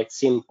unit is quite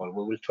simple.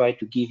 We will try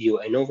to give you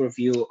an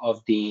overview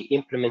of the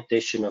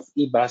implementation of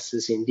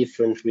e-buses in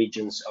different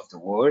regions of the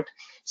world.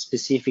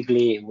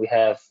 Specifically, we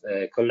have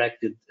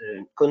collected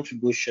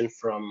contribution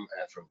from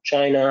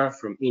China,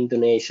 from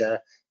Indonesia,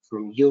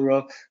 from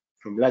Europe,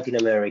 from Latin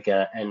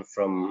America, and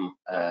from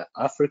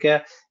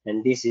Africa.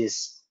 And this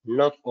is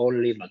not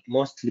only, but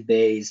mostly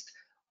based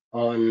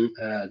on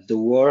the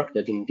work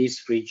that in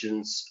these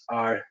regions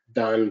are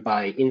done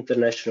by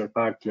international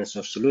partners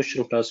of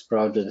Solution Plus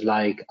projects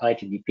like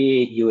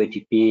ITDP,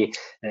 UATP,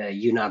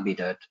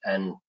 UNABIDAT,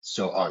 and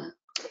so on.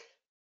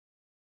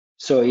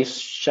 So if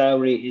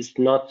Shauri is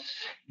not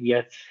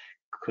yet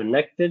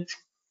connected,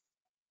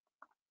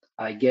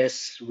 I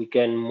guess we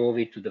can move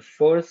it to the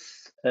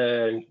 4th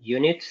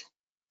unit.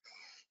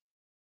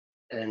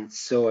 And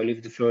so I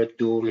leave the floor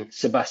to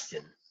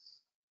Sebastian.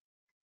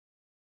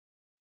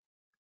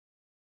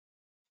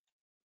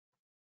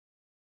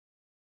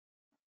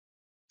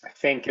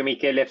 Thank you,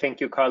 Michele. Thank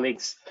you,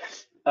 colleagues.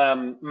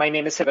 My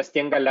name is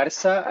Sebastián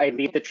Galarza. I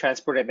lead the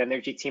Transport and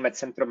Energy team at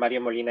Centro Mario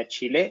Molina,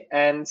 Chile,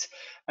 and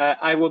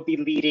I will be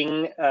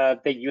leading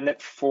the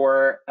unit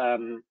for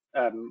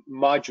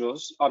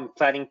modules on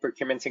planning,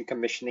 procurement, and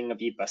commissioning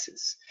of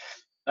e-buses.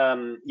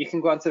 You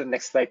can go on to the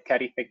next slide,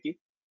 Kari. Thank you.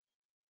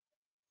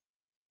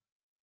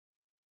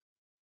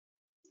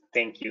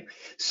 Thank you.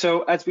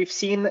 So as we've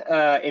seen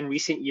in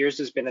recent years,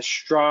 there's been a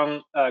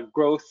strong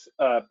growth,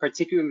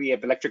 particularly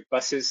of electric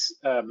buses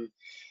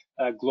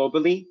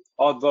globally,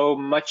 although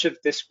much of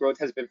this growth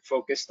has been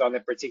focused on a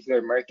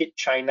particular market,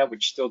 China,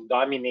 which still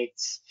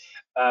dominates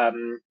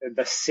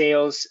the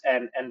sales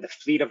and the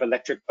fleet of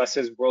electric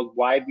buses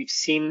worldwide. We've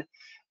seen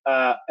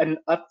an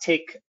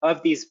uptake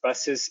of these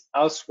buses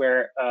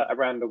elsewhere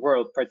around the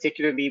world.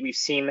 Particularly, we've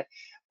seen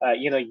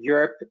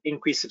Europe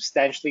increase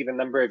substantially the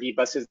number of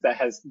e-buses that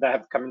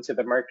have come into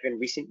the market in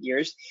recent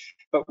years.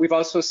 But we've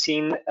also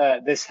seen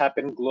this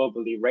happen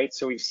globally, right?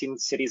 So we've seen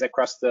cities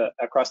across the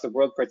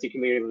world,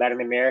 particularly in Latin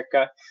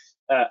America,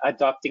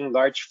 adopting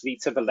large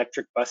fleets of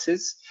electric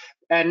buses.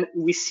 And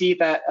we see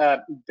that,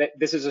 that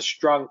this is a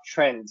strong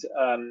trend.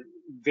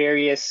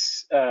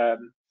 Various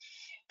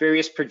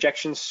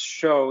projections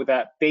show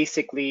that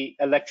basically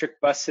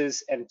electric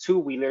buses and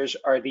two-wheelers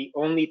are the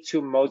only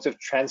two modes of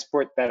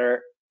transport that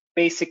are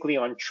basically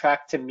on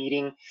track to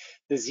meeting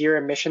the zero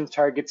emission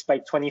targets by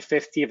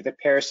 2050 of the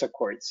Paris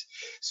Accords.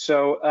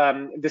 So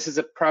this is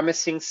a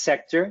promising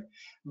sector,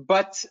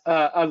 but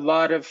a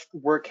lot of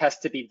work has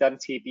to be done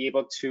to be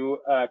able to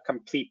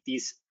complete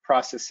these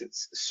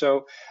processes.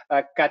 So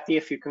Katy,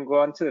 if you can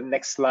go on to the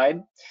next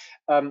slide.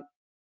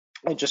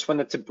 I just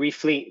wanted to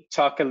briefly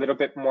talk a little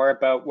bit more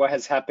about what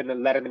has happened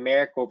in Latin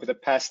America over the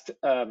past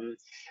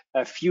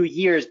a few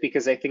years,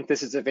 because I think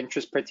this is of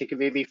interest,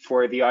 particularly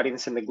for the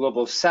audience in the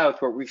Global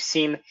South, where we've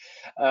seen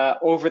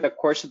over the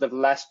course of the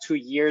last 2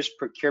 years,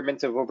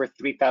 procurement of over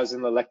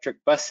 3,000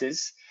 electric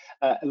buses,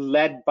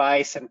 led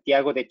by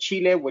Santiago de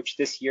Chile, which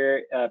this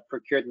year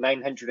procured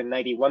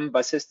 991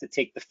 buses to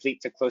take the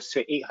fleet to close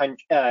to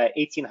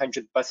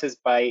 1,800 buses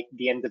by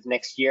the end of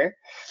next year.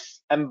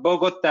 And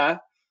Bogota,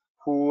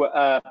 who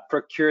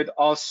procured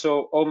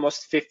also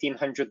almost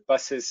 1,500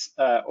 buses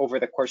over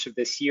the course of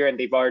this year, and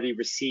they've already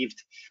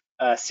received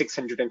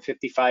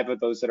 655 of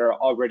those that are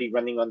already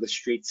running on the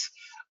streets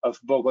of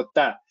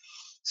Bogota.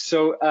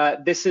 So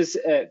this is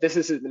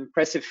an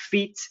impressive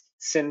feat,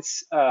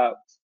 since in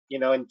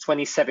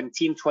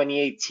 2017,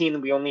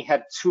 2018, we only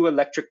had 2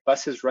 electric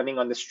buses running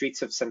on the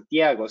streets of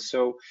Santiago.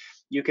 So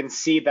you can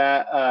see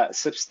that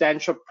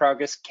substantial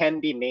progress can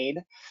be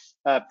made,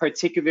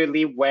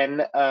 particularly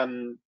when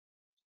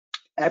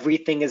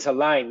everything is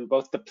aligned,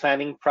 both the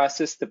planning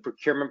process, the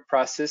procurement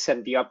process,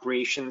 and the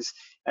operations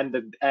and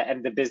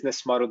the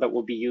business model that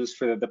will be used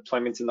for the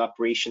deployment and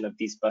operation of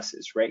these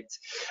buses, right?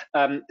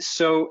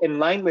 So in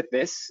line with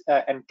this,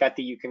 and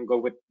Katy, you can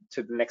go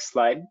to the next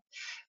slide.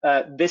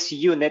 This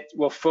unit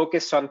will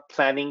focus on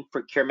planning,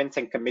 procurement,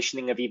 and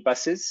commissioning of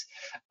e-buses.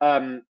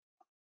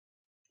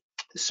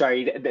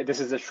 Sorry, this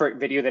is a short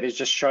video that is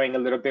just showing a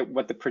little bit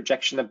what the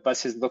projection of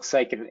buses looks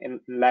like in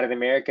Latin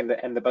America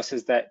and the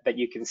buses that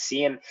you can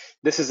see. And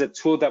this is a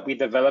tool that we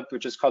developed,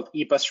 which is called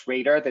eBus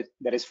Radar,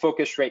 that is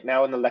focused right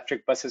now on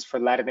electric buses for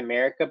Latin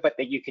America, but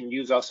that you can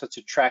use also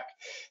to track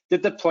the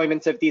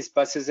deployment of these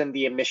buses and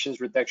the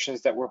emissions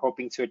reductions that we're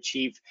hoping to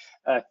achieve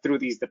through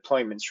these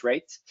deployments,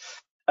 right?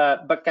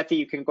 But Katy,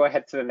 you can go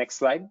ahead to the next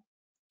slide,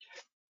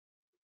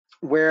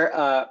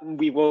 where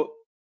we will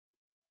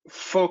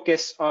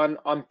focus on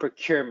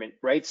procurement,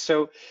 right?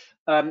 So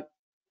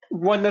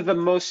one of the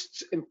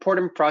most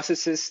important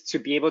processes to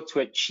be able to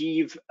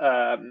achieve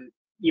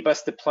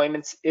e-bus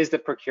deployments is the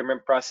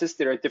procurement process.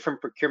 There are different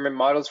procurement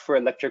models for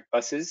electric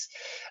buses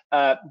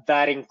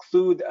that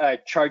include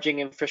charging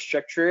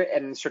infrastructure,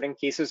 and in certain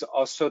cases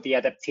also the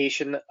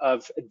adaptation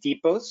of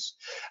depots.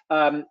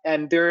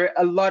 And there are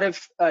a lot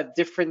of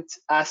different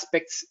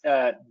aspects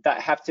that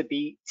have to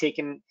be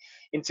taken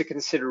into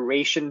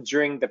consideration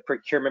during the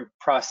procurement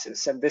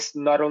process. And this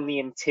not only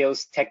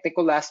entails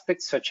technical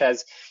aspects, such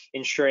as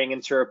ensuring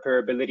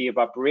interoperability of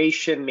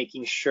operation,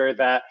 making sure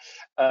that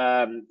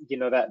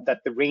that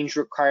the range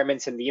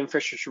requirements and the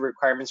infrastructure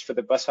requirements for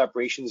the bus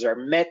operations are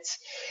met,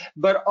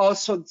 but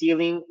also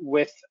dealing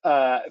with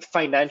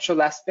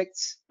financial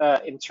aspects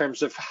in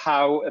terms of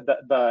how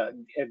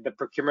the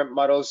procurement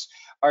models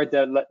are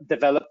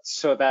developed,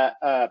 so that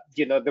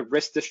the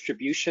risk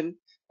distribution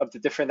of the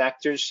different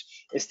actors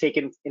is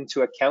taken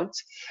into account,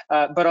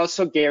 but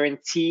also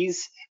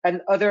guarantees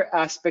and other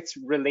aspects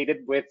related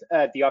with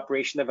the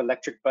operation of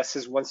electric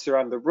buses once they're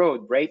on the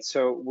road, right?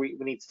 So we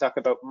need to talk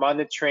about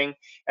monitoring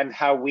and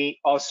how we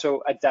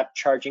also adapt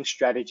charging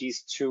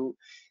strategies to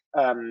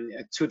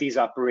these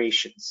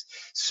operations.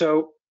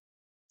 So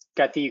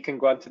Katy, you can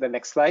go on to the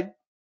next slide.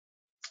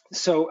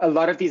 So a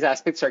lot of these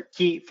aspects are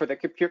key for the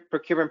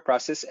procurement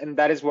process, and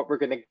that is what we're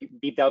going to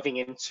be delving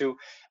into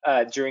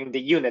during the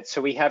unit.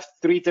 So we have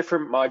 3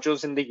 different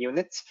modules in the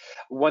unit.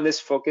 One is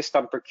focused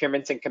on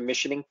procurement and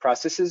commissioning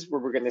processes, where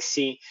we're going to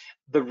see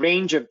the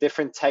range of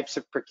different types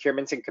of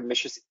procurement and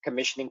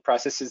commissioning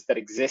processes that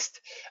exist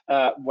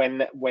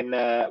when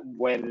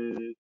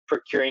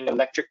procuring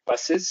electric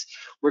buses.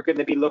 We're going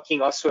to be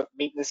looking also at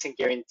maintenance and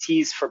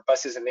guarantees for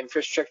buses and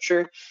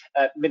infrastructure,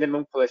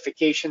 minimum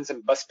qualifications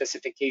and bus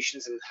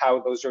specifications, and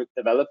how those are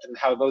developed and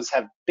how those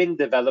have been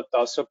developed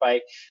also by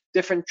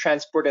different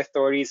transport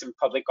authorities and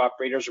public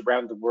operators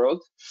around the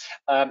world.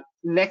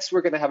 Next,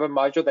 we're going to have a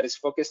module that is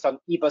focused on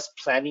e-bus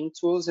planning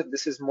tools, and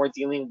this is more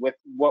dealing with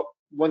what,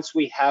 once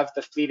we have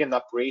the fleet in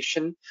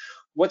operation,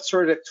 what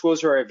sort of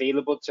tools are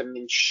available to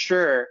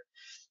ensure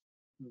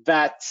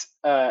that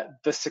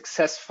the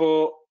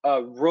successful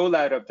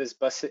rollout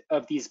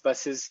of these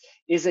buses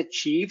is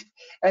achieved,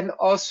 and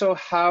also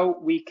how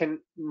we can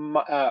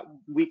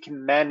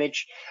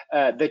manage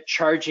the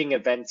charging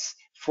events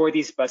for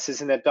these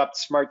buses and adopt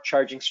smart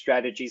charging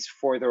strategies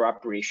for their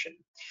operation.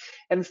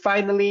 And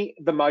finally,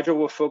 the module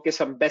will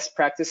focus on best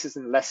practices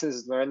and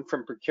lessons learned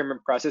from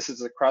procurement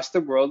processes across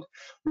the world.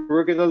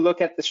 We're going to look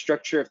at the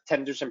structure of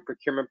tenders and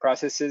procurement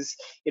processes,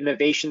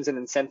 innovations and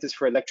incentives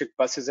for electric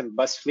buses and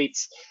bus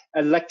fleets,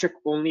 electric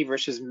only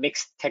versus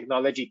mixed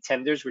technology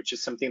tenders, which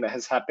is something that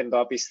has happened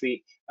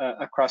obviously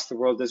across the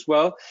world as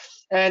well.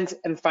 And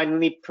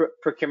finally,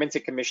 procurement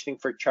and commissioning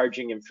for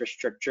charging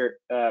infrastructure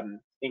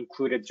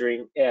included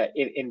during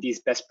in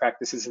these best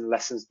practices and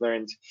lessons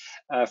learned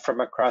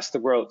from across the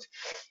world.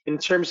 In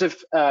terms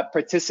of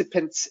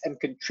participants and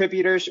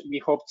contributors, we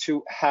hope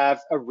to have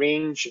a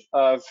range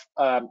of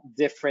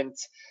different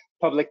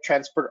public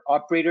transport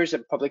operators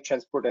and public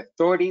transport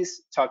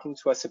authorities talking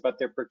to us about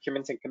their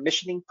procurement and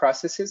commissioning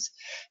processes,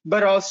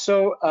 but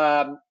also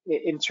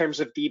in terms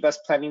of e-bus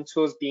planning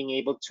tools, being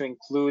able to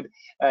include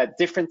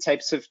different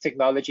types of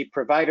technology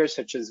providers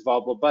such as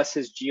Volvo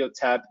Buses,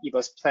 Geotab,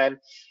 e-bus Plan,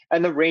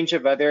 and a range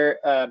of other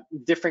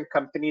different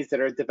companies that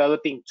are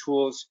developing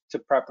tools to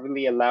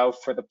properly allow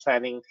for the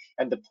planning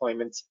and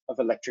deployment of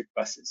electric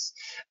buses.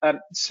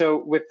 So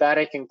with that,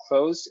 I can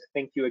close.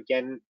 Thank you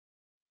again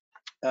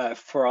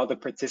for all the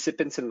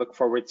participants, and look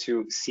forward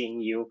to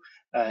seeing you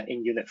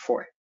in Unit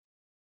 4.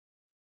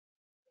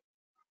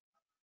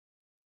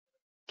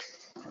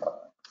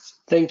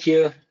 Thank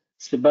you,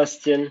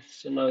 Sebastian.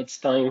 So now it's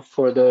time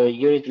for the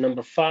unit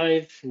number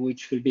 5,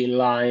 which will be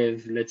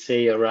live, let's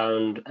say,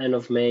 around end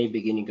of May,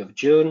 beginning of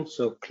June.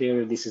 So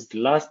clearly this is the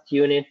last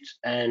unit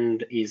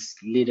and is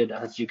led,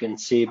 as you can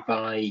see,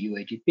 by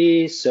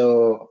UITP.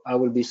 So I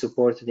will be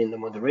supported in the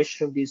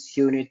moderation of this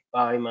unit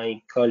by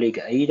my colleague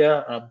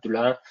Aida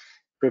Abdullah,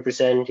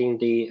 representing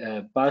the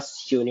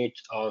bus unit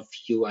of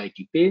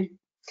UITP.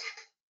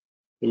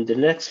 In the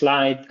next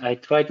slide, I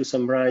try to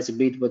summarize a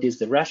bit what is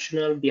the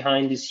rationale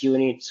behind this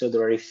unit. So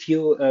there are a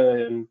few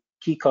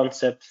key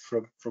concepts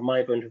from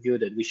my point of view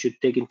that we should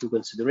take into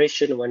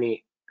consideration when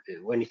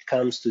it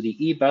comes to the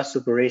e-bus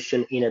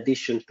operation, in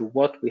addition to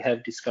what we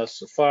have discussed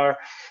so far.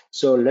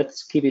 So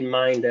let's keep in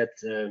mind that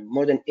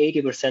more than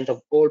 80%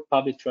 of all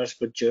public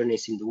transport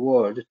journeys in the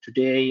world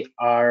today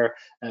are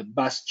a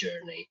bus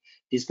journey.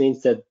 This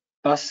means that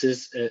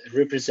buses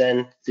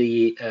represent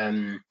the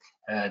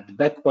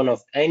backbone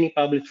of any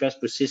public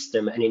transport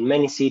system, and in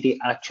many cities,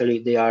 actually,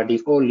 they are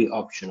the only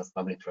option of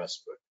public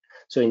transport.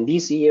 So in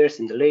these years,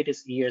 in the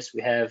latest years,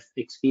 we have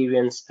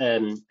experienced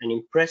an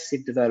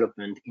impressive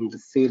development in the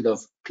field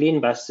of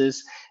clean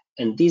buses,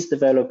 and this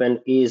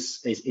development is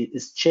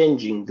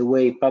changing the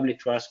way public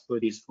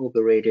transport is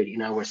operated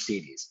in our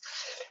cities.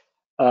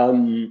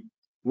 When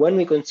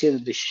we consider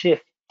the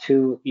shift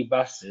to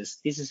e-buses,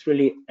 this is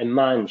really a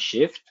mind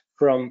shift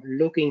from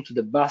looking to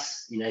the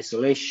bus in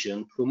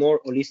isolation to a more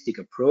holistic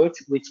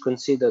approach, which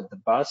considers the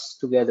bus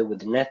together with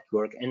the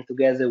network and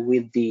together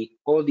with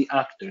all the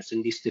actors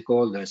and the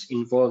stakeholders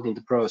involved in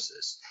the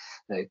process.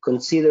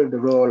 Consider the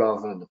role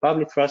of the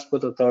public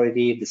transport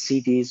authority, the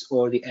cities,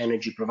 or the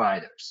energy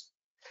providers.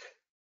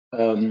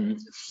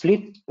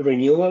 Fleet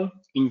renewal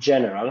in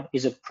general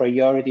is a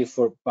priority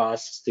for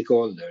bus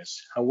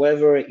stakeholders.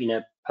 However, in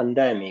a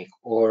pandemic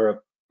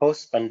or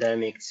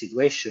post-pandemic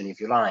situation, if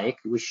you like,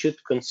 we should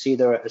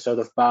consider a sort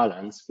of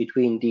balance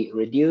between the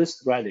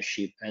reduced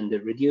ridership and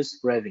the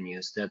reduced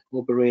revenues that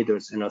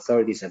operators and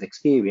authorities have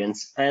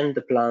experienced and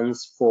the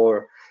plans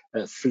for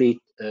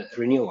fleet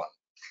renewal.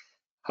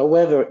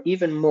 However,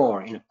 even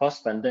more in a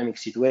post-pandemic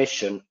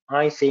situation,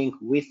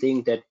 we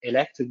think that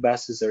electric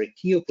buses are a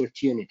key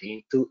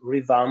opportunity to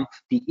revamp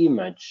the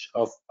image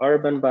of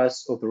urban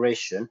bus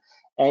operation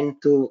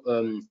and to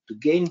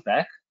gain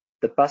back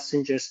the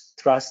passengers'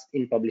 trust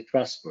in public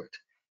transport.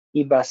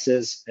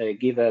 E-buses are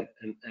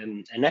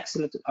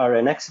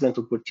an excellent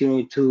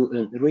opportunity to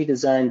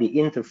redesign the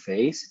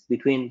interface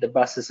between the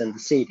buses and the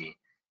city,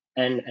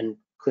 and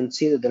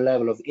consider the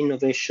level of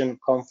innovation,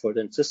 comfort,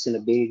 and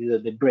sustainability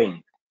that they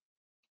bring.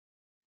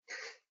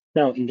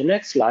 Now, in the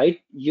next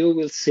slide, you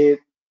will see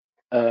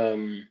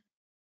 5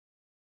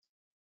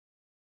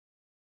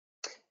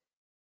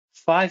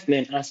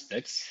 main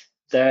aspects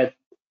that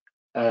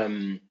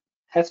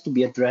have to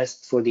be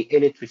addressed for the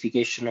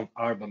electrification of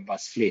urban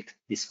bus fleet.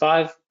 These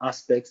 5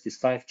 aspects, these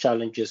 5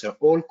 challenges are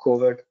all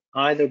covered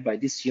either by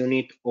this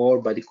unit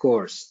or by the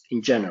course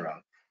in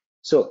general.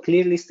 So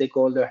clearly,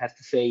 stakeholders have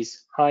to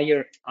face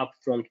higher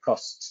upfront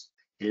costs.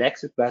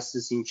 electric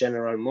buses in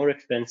general more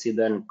expensive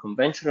than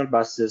conventional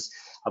buses.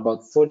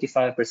 About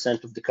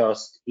 45% of the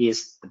cost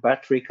is the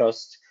battery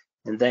cost,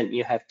 and then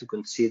you have to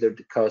consider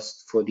the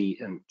cost for the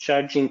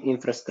charging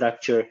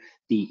infrastructure,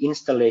 the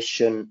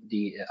installation,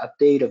 the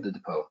update of the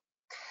depot.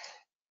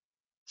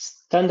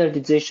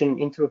 Standardization,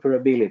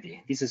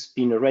 interoperability. This has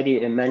been already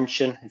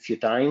mentioned a few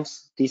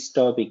times. This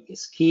topic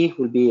is key,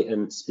 will be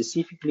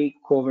specifically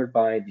covered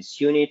by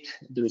this unit.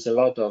 There is a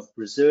lot of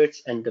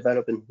research and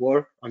development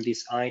work on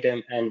this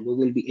item, and we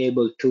will be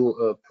able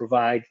to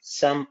provide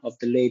some of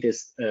the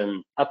latest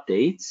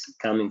updates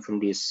coming from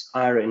this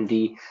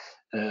R&D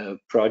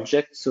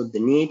project. So the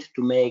need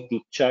to make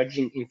the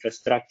charging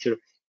infrastructure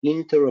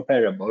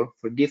interoperable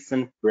for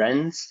different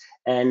brands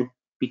and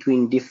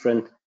between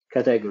different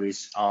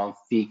categories of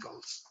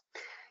vehicles.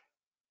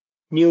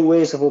 New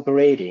ways of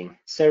operating.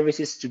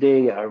 Services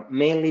today are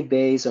mainly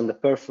based on the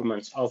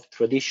performance of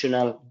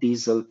traditional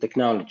diesel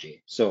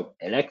technology. So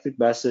electric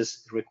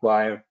buses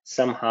require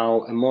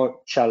somehow a more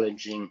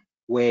challenging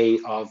way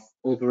of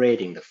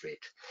operating the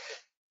fleet.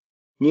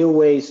 New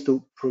ways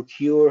to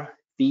procure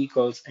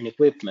vehicles and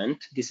equipment.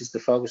 This is the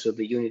focus of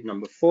the unit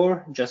number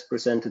 4, just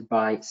presented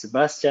by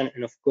Sebastian,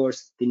 and of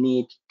course the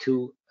need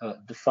to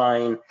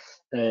define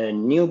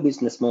new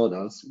business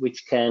models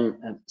which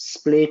can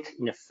split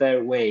in a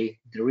fair way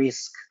the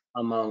risk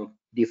among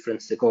different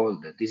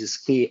stakeholders. This is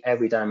key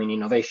every time an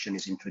innovation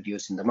is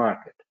introduced in the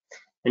market.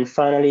 And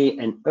finally,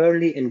 an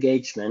early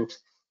engagement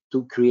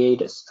to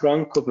create a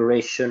strong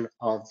cooperation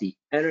of the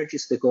energy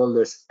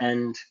stakeholders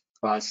and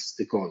bus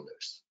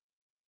stakeholders.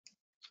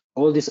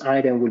 All this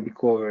item will be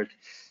covered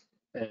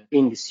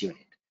in this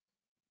unit.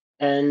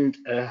 And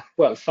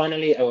well,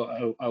 finally,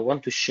 I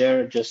want to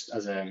share just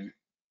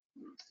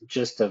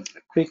a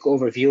quick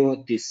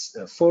overview this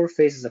 4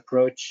 phases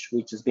approach,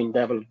 which has been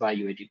developed by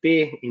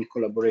UATP in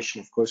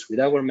collaboration, of course, with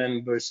our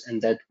members,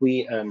 and that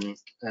we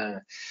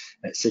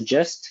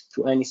suggest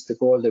to any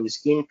stakeholder who is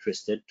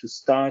interested to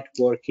start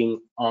working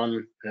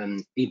on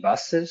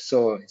e-buses.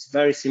 So it's a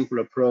very simple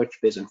approach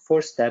based on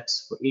 4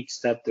 steps. For each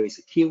step, there is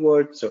a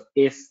keyword. So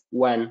if,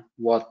 when,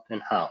 what,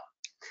 and how.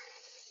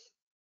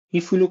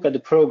 If we look at the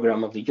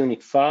program of the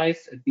Unit 5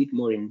 a bit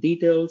more in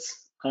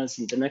details, as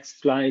in the next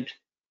slide,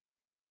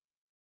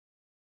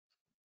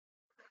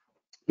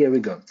 here we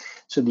go.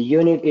 So the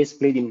unit is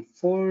split in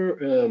 4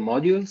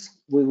 modules.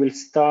 We will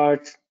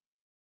start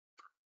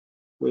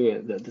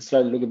with the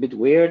slide look a bit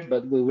weird,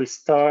 but we will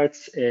start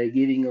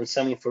giving you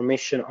some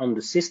information on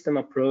the system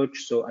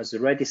approach. So as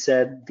already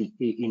said,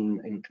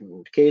 in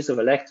the case of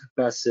electric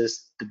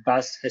buses, the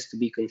bus has to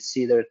be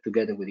considered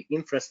together with the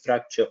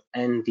infrastructure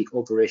and the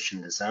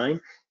operation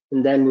design.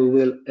 And then we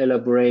will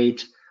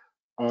elaborate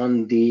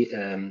on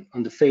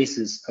the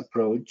phases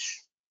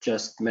approach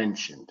just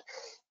mentioned.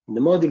 In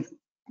the module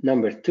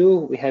number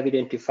 2, we have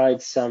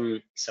identified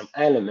some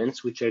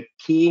elements which are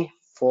key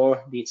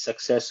for the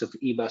success of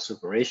e-bus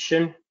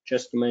operation.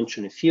 Just to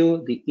mention a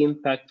few: the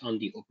impact on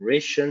the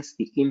operations,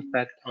 the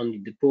impact on the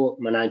depot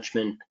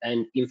management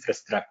and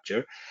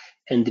infrastructure,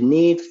 and the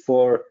need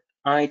for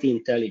IT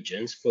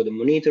intelligence for the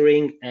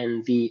monitoring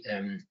and the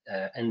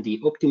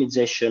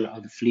optimization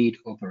of the fleet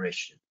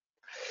operation.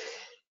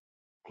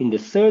 In the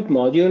 3rd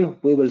module,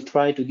 we will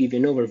try to give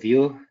an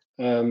overview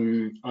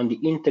on the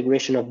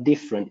integration of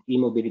different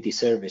e-mobility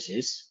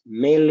services,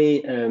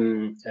 mainly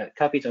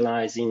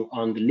capitalizing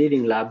on the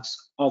living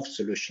labs of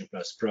Solution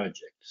Plus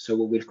project. So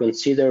we will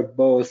consider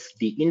both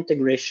the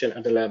integration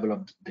at the level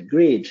of the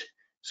grid,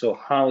 so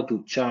how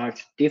to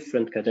charge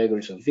different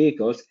categories of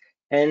vehicles,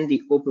 and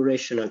the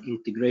operational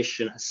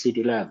integration at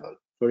city level,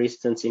 for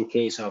instance, in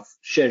case of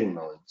sharing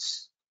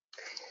modes.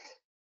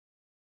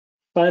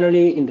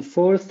 Finally, in the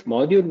 4th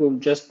module, we'll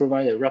just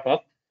provide a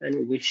wrap-up, and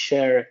we will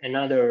share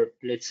another,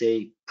 let's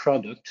say,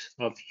 product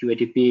of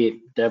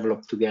UATP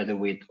developed together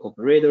with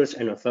operators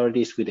and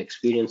authorities with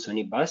experience on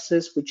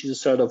e-buses, which is a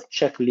sort of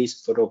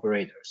checklist for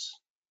operators.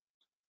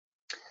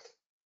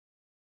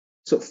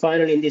 So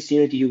finally, in this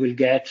unit, you will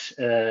get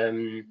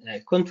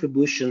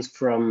contributions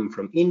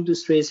from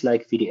industries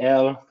like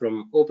VDL,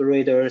 from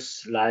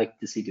operators like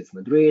the City of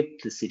Madrid,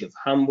 the City of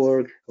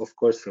Hamburg, of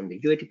course, from the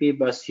UATP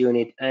bus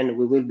unit, and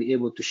we will be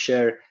able to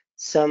share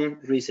some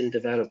recent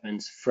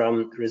developments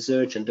from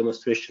research and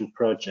demonstration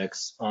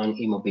projects on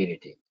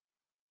e-mobility.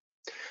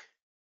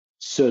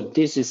 So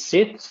this is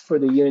it for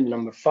the unit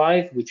number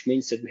 5, which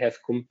means that we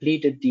have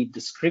completed the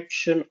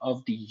description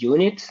of the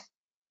unit.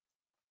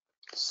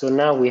 So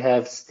now we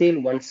have still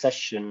one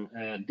session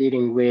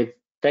dealing with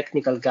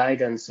technical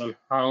guidance on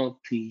how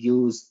to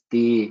use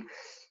the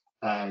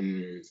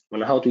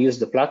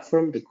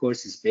platform the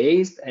course is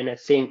based. And I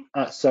think,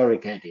 sorry,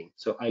 Katie.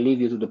 So I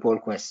leave you to the poll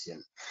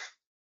question.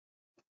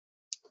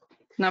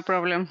 No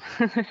problem.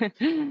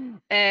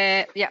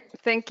 Yeah,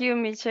 thank you,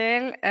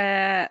 Michel.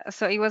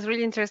 So it was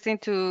really interesting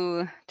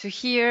to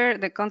hear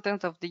the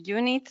content of the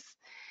units.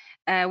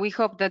 We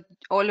hope that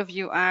all of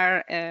you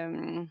are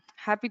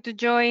happy to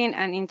join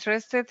and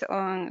interested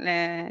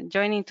on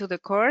joining to the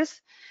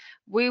course.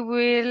 We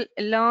will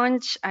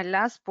launch a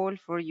last poll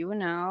for you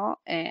now,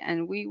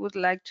 and we would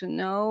like to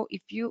know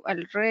if you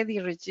already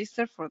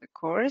registered for the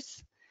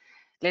course.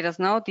 Let us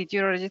know, did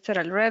you register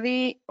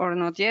already or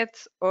not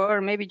yet, or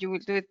maybe you will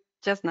do it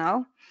just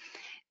now.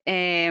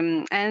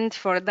 And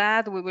for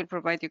that, we will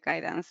provide you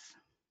guidance.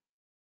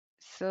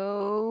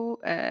 So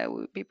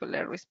people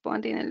are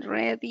responding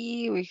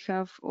already. We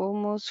have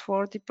almost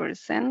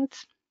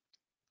 40%.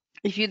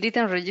 If you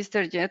didn't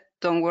register yet,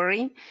 don't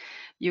worry.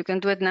 You can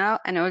do it now.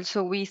 And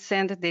also we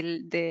send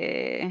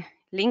the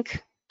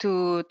link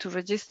to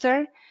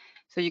register.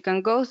 So you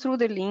can go through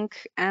the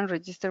link and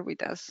register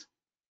with us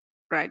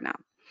right now.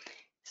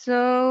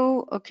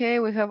 So, okay,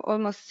 we have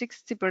almost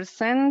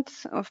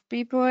 60% of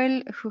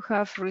people who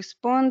have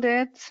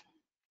responded.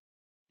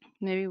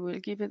 Maybe we'll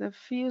give it a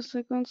few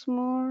seconds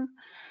more.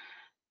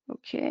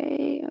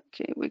 Okay,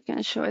 we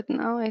can show it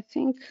now, I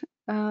think.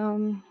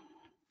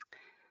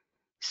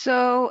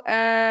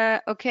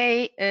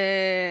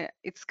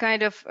 It's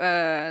kind of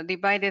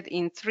divided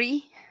in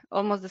three,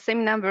 almost the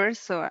same numbers.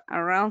 So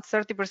around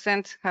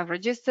 30% have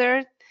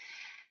registered,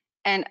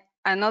 and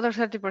another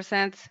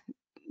 30%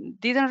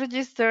 didn't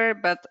register,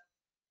 but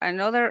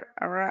another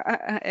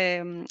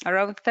around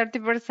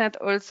 30%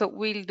 also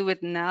will do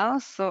it now.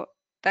 So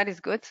that is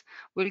good.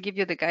 We'll give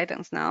you the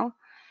guidance now.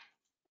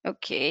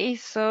 Okay,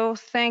 so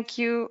thank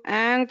you.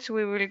 And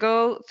we will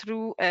go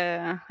through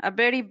a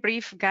very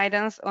brief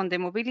guidance on the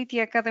Mobility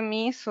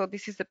Academy. So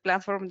this is the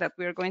platform that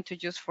we are going to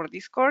use for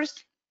this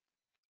course.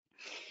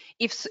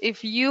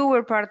 If you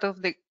were part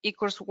of the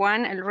eCourse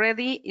 1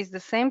 already, it's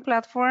the same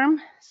platform.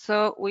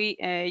 So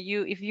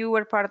if you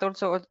were part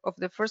also of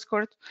the first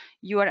course,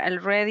 you are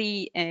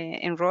already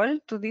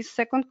enrolled to this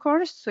second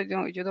course. So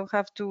you don't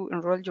have to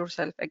enroll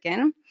yourself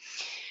again.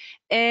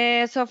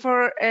 So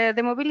for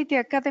the Mobility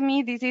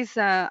Academy, this is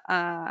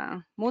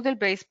a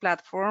Moodle-based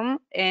platform,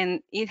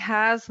 and it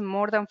has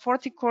more than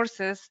 40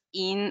 courses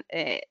in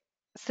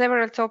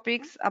several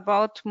topics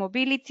about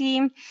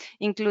mobility,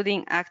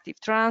 including active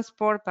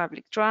transport,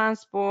 public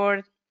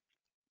transport,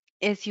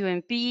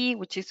 SUMP,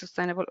 which is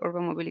Sustainable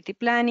Urban Mobility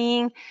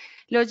Planning,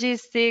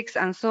 logistics,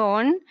 and so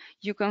on.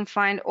 You can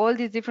find all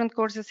these different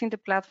courses in the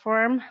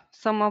platform.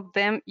 Some of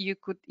them you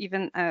could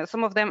even,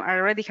 some of them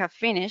already have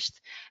finished,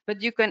 but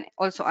you can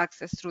also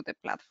access through the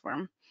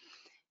platform.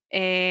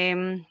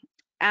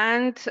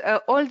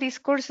 All these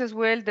courses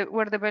were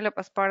developed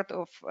as part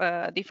of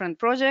different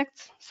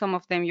projects, some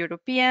of them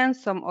European,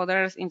 some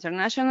others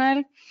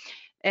international.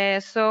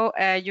 So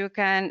you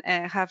can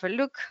have a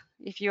look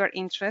if you are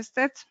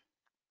interested.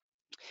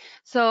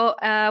 So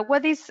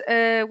what is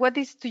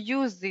to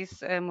use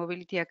this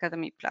Mobility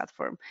Academy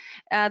platform?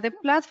 The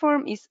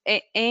platform is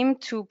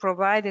aimed to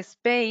provide a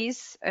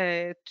space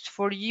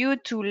for you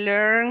to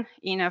learn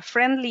in a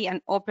friendly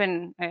and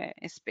open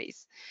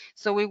space.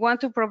 So we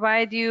want to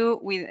provide you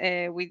with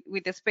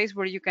a space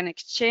where you can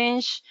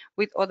exchange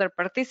with other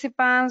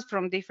participants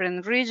from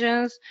different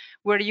regions,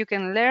 where you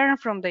can learn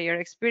from their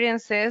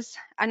experiences.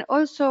 And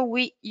also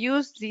we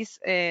use this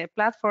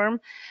platform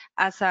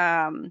as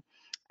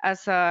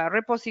a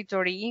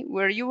repository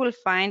where you will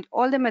find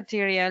all the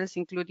materials,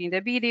 including the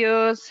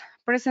videos,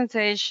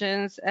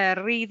 presentations,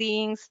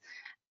 readings,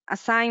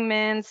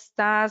 assignments,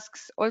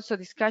 tasks, also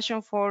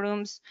discussion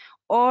forums,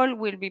 all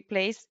will be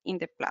placed in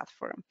the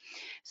platform.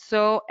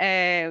 So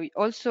if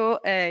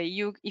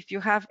you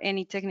have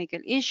any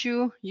technical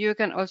issue, you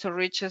can also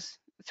reach us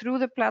through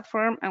the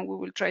platform, and we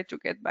will try to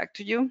get back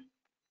to you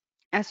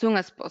as soon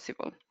as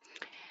possible.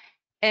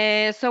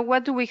 So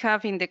what do we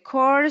have in the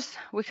course?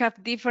 We have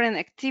different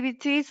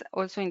activities,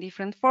 also in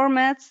different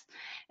formats.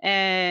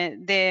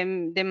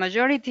 The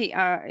majority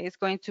is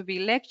going to be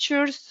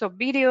lectures, so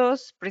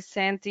videos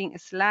presenting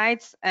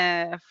slides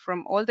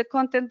from all the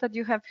content that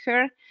you have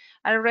heard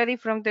already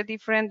from the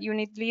different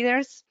unit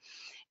leaders.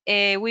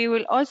 We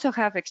will also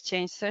have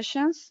exchange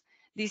sessions.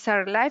 These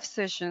are live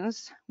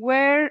sessions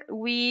where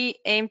we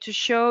aim to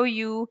show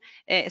you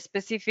a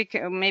specific,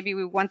 maybe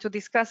we want to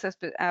discuss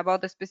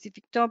about a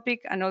specific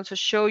topic, and also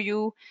show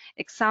you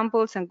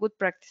examples and good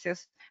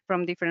practices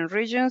from different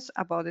regions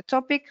about the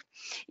topic.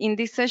 In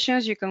these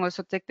sessions, you can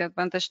also take the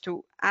advantage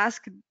to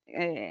ask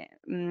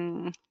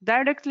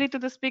directly to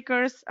the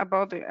speakers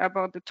about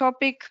the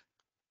topic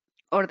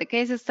or the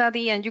case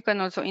study, and you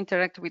can also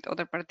interact with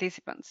other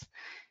participants.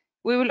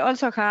 We will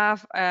also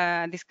have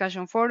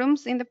discussion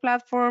forums in the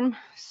platform.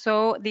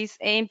 So these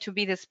aim to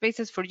be the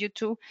spaces for you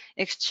to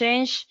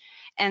exchange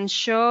and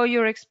show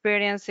your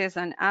experiences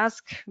and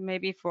ask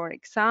maybe for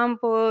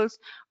examples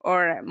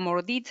or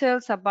more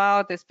details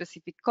about the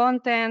specific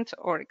content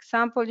or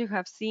example you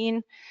have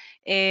seen.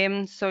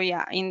 So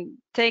yeah,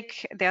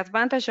 take the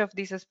advantage of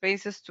these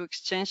spaces to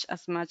exchange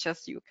as much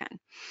as you can.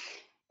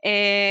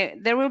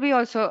 There will be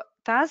also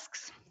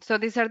tasks. So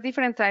these are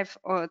different types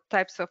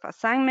of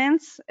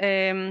assignments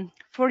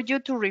for you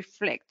to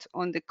reflect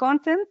on the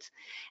content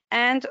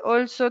and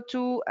also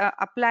to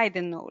apply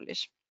the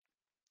knowledge.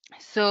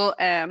 So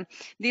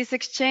these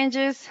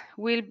exchanges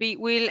will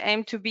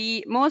aim to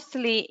be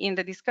mostly in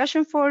the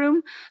discussion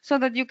forum, so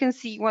that you can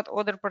see what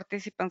other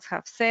participants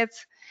have said,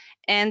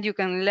 and you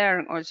can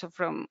learn also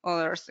from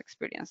others'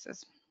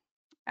 experiences.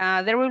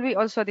 There will be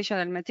also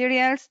additional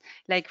materials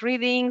like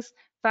readings,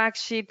 fact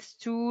sheets,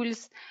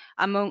 tools,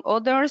 among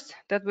others,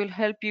 that will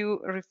help you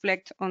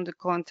reflect on the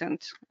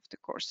content of the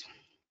course.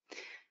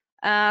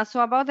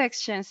 So about the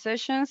exchange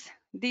sessions,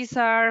 these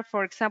are,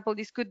 for example,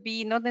 this could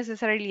be not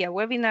necessarily a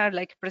webinar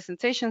like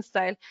presentation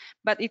style,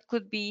 but it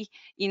could be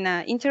in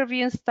an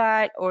interview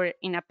style or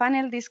in a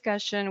panel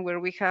discussion where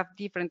we have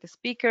different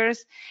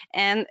speakers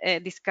and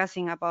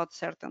discussing about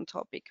certain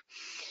topic.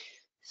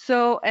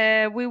 So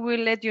we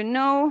will let you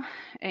know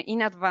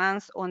in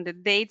advance on the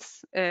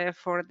dates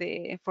for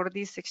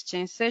these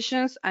exchange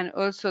sessions and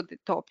also the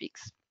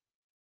topics.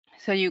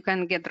 So you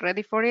can get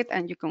ready for it,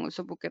 and you can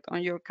also book it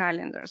on your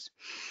calendars.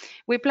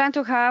 We plan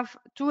to have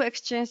 2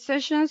 exchange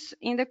sessions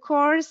in the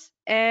course,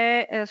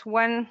 as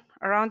one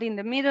around in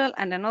the middle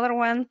and another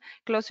one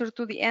closer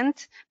to the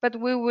end, but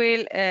we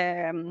will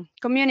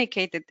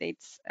communicate the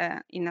dates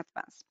in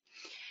advance.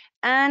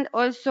 And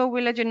also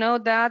we'll let you know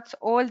that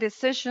all the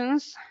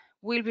sessions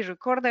will be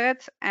recorded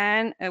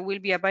and will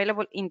be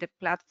available in the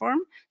platform,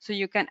 so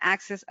you can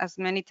access as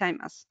many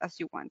times as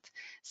you want.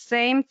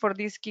 Same for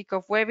this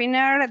kickoff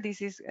webinar. This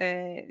is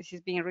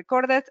being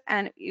recorded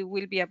and it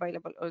will be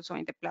available also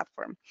in the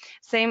platform.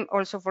 Same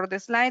also for the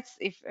slides.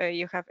 If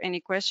you have any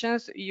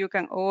questions, you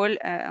can all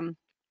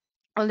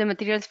the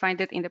materials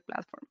find it in the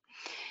platform.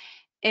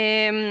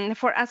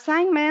 For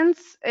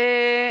assignments,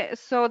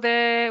 so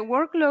the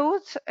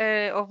workload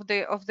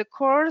of the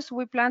course,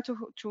 we plan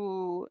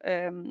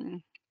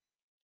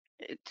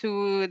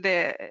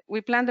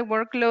we plan the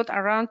workload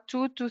around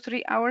 2 to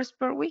 3 hours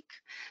per week.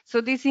 So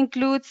this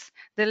includes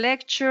the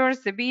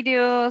lectures, the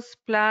videos,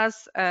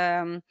 plus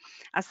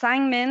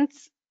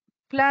assignments,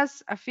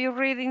 plus a few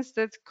readings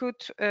that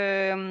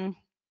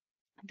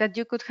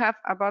you could have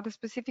about the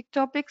specific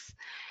topics.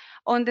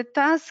 On the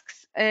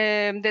tasks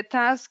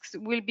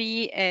will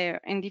be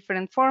in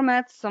different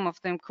formats. Some of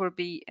them could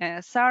be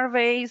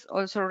surveys,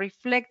 also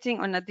reflecting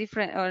on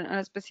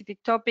a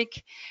specific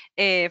topic,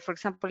 for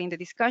example, in the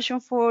discussion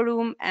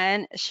forum,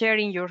 and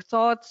sharing your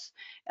thoughts,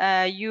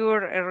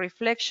 your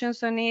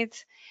reflections on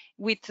it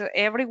with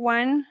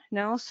everyone,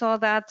 so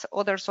that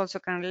others also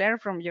can learn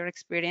from your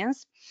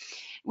experience.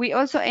 We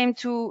also aim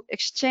to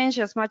exchange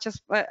as much as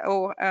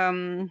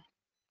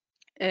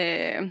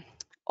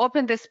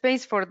open the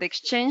space for the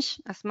exchange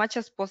as much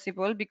as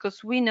possible,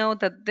 because we know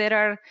that there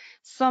are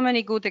so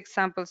many good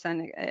examples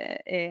and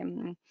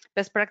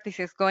best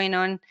practices going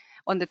on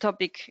the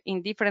topic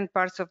in different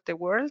parts of the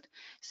world.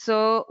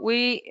 So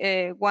we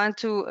want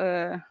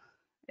to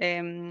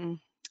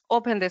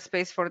open the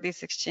space for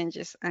these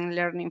exchanges and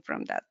learning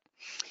from that.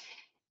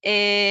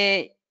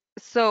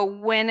 So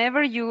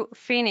whenever you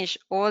finish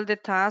all the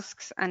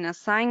tasks and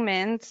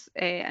assignments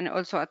and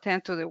also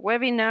attend to the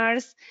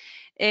webinars,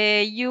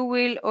 you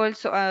will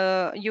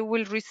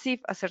receive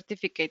a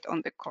certificate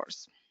on the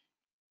course.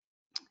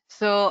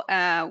 So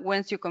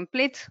once you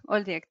complete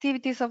all the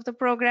activities of the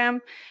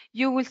program,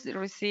 you will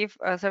receive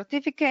a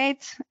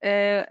certificate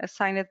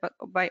signed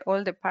by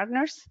all the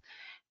partners.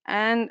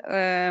 And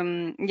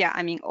yeah,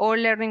 I mean, all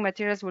learning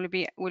materials will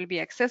be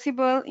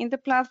accessible in the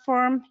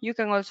platform. You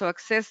can also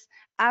access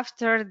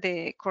after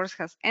the course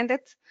has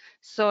ended,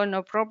 so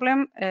no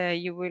problem.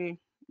 You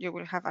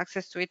will have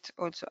access to it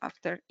also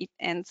after it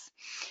ends.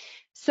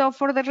 So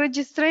for the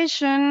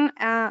registration,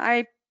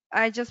 I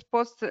just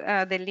posted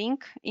the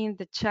link in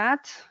the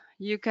chat.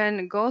 You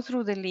can go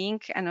through the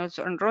link and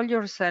also enroll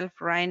yourself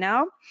right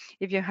now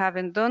if you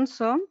haven't done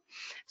so.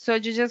 So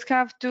you just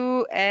have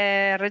to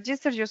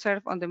register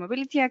yourself on the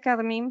Mobility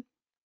Academy.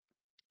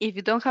 If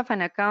you don't have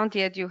an account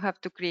yet, you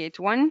have to create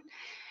one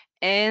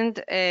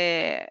and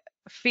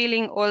fill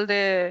in all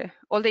the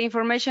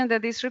information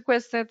that is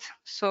requested.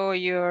 So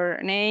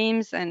your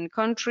names and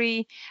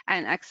country,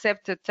 and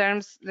accept the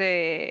terms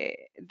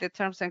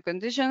and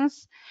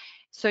conditions.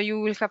 So you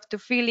will have to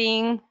fill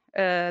in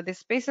the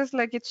spaces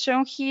like it's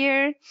shown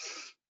here.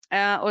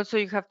 Also,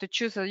 you have to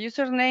choose a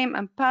username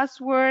and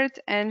password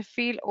and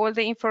fill all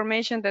the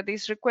information that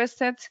is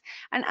requested.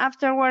 And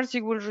afterwards,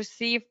 you will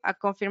receive a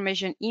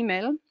confirmation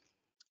email,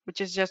 which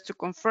is just to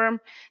confirm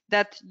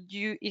that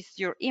is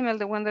your email,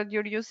 the one that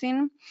you're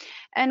using.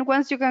 And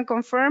once you can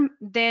confirm,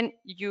 then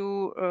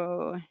you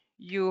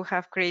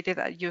have created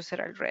a user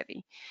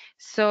already.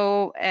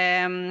 So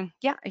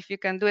yeah, if you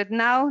can do it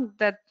now,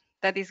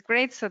 that is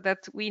great, so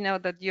that we know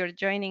that you're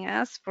joining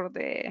us for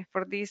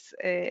this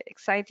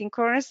exciting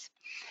course.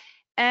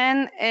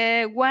 And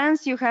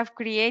once you have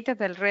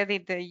created already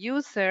the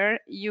user,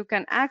 you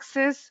can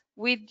access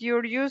with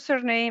your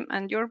username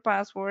and your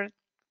password.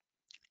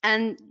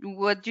 And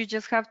what you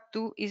just have to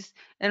do is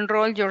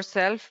enroll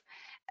yourself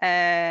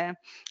in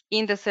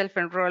the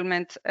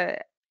self-enrollment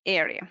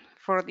area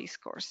for this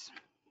course.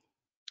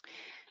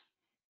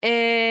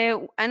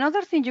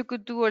 Another thing you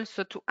could do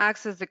also to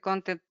access the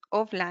content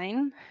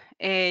offline,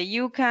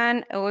 you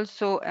can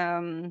also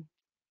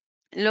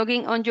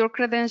logging on your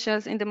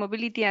credentials in the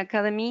Mobility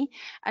Academy,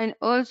 and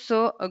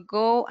also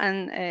go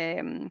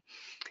and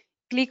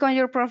click on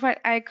your profile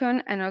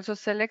icon and also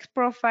select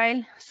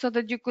profile so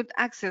that you could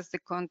access the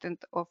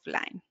content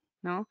offline.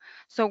 No,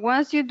 so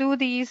once you do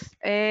this,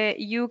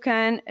 you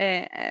can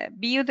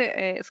view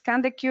the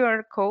scan the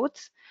QR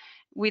codes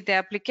with the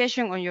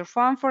application on your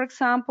phone, for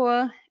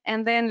example,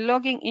 and then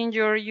logging in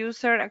your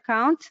user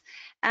account,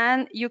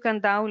 and you can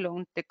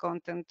download the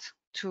content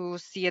to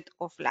see it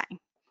offline.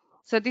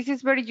 So this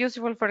is very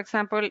useful, for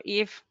example,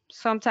 if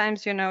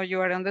sometimes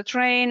you are on the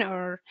train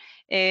or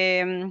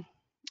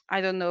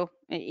I don't know,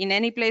 in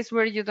any place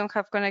where you don't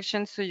have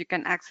connection, so you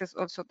can access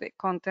also the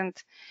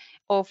content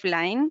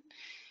offline.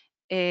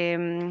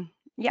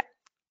 Yeah,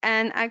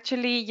 and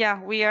actually,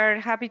 yeah, we are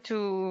happy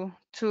to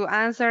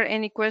answer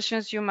any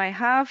questions you might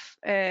have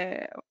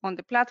on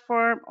the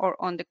platform or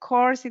on the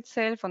course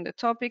itself, on the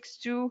topics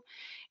too.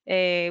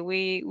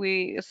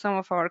 Some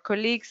of our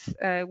colleagues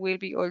will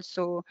be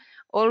also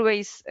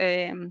always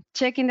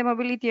checking the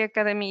Mobility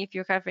Academy if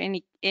you have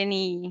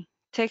any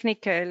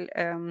technical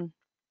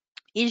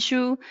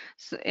issue,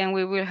 and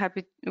we will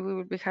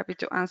be happy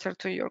to answer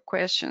to your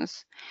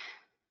questions.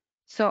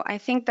 So I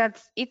think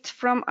that's it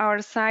from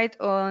our side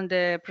on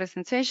the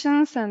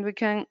presentations, and we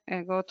can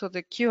go to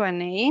the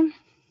Q&A.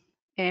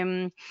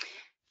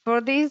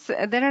 For this,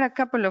 there are a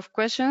couple of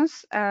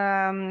questions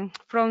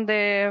from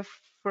the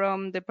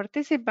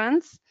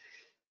participants.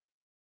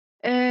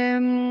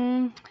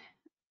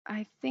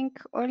 I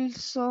think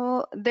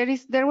also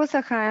there was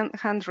a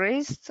hand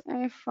raised,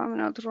 if I'm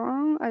not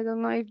wrong. I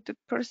don't know if the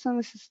person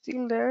is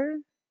still there.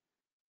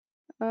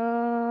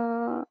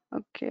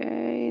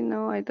 Okay,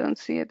 no, I don't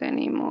see it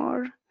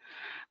anymore.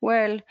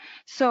 Well,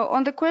 so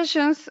on the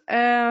questions,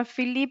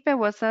 Felipe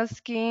was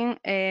asking,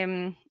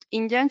 in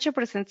Jancho's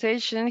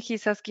presentation,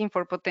 he's asking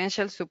for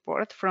potential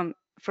support from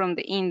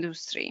the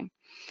industry.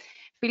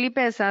 Felipe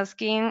is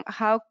asking,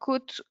 how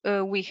could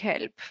we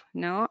help?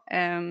 No,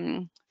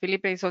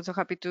 Felipe is also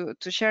happy to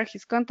share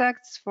his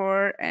contacts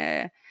for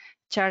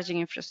charging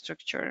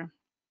infrastructure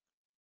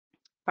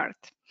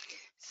part.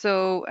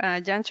 So,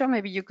 Jancho,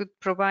 maybe you could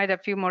provide a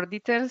few more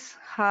details,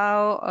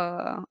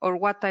 how or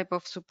what type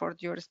of support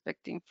you're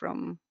expecting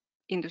from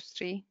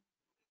industry.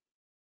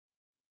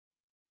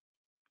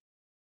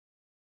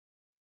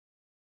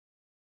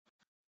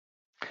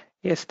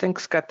 Yes,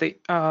 thanks, Kathy.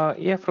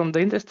 Yeah, from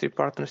the industry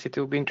partners, it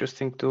will be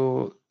interesting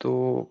to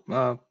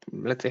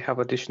let's say have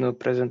additional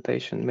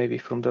presentation, maybe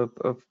from the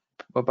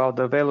about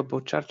the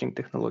available charging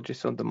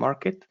technologies on the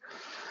market,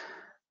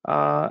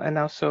 and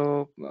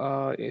also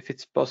if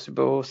it's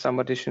possible, some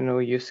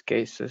additional use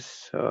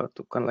cases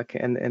to kind of like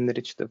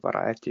enrich the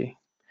variety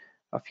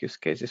of use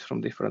cases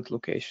from different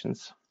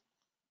locations.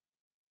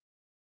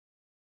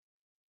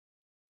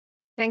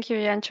 Thank you,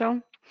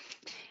 Jancho.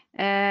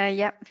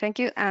 Yeah, thank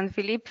you. And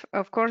Philippe,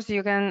 of course,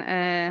 you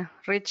can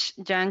reach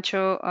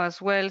Jancho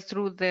as well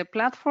through the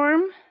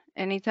platform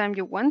anytime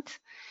you want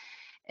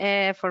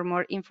for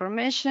more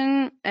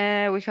information.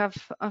 We have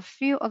a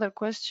few other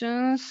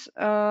questions.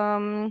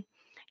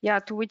 Yeah,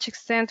 to which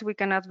extent we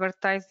can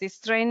advertise these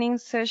training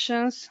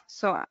sessions?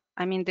 So,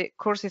 I mean, the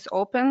course is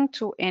open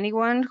to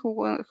anyone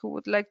who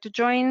would like to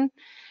join.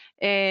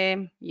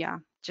 Yeah,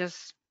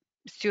 just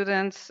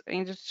students,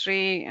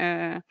 industry,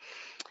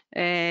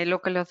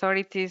 local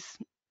authorities,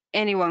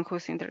 anyone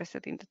who's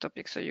interested in the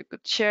topic. So you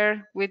could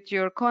share with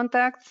your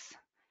contacts.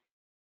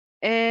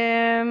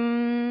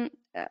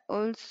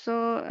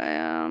 Also,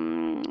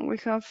 we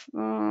have,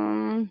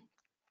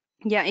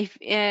 yeah, if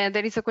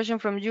there is a question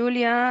from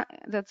Julia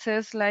that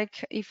says,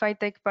 like, if I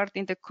take part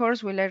in the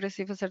course, will I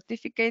receive a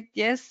certificate?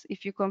 Yes,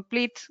 if you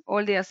complete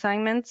all the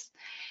assignments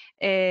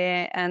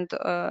and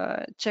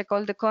check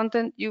all the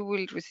content, you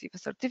will receive a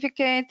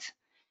certificate.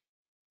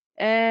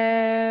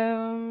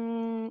 Yeah,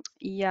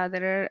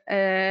 there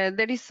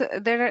is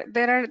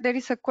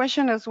a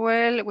question as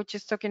well, which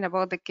is talking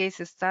about the case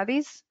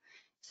studies.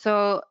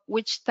 So,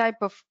 which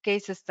type of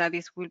case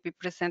studies will be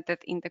presented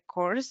in the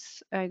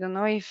course? I don't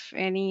know if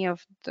any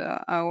of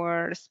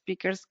our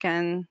speakers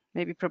can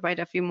maybe provide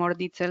a few more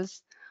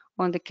details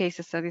on the case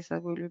studies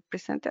that will be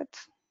presented.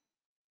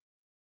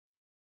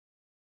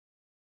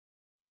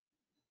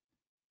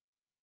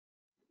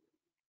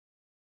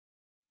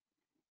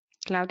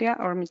 Claudia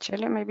or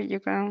Michele, maybe you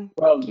can.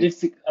 Well,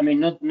 this, I mean,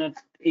 not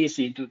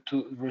easy to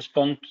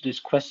respond to these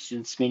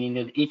questions, meaning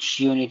that each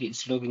unit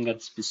is looking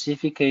at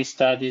specific case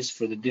studies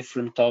for the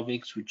different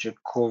topics which are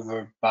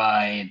covered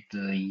by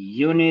the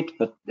unit.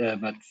 But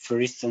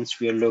for instance,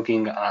 we are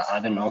looking,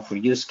 I don't know, for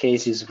use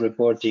cases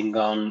reporting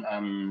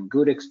on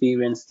good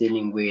experience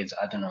dealing with,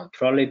 I don't know,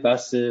 trolley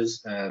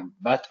buses,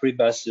 battery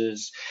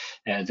buses.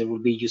 There will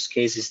be use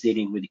cases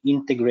dealing with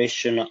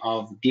integration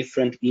of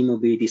different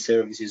e-mobility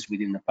services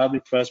within the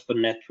public transport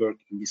network.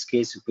 In this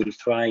case, we'll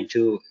try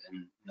to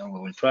We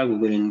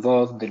will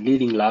involve the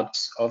leading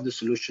labs of the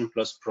Solution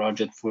Plus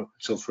project. For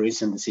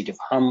instance, the city of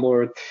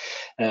Hamburg.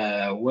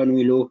 When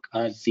we look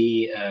at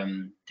the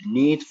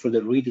need for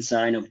the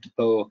redesign of the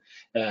PO,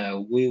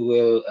 we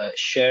will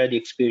share the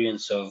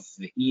experience of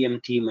the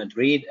EMT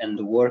Madrid and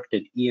the work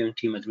that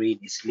EMT Madrid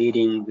is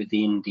leading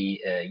within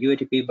the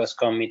UATP bus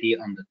committee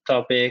on the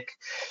topic.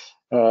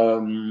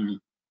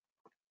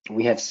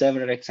 We have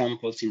several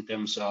examples in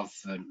terms of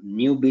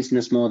new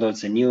business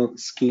models and new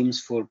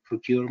schemes for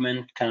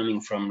procurement coming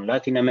from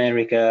Latin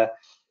America.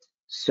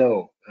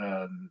 So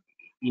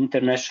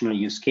international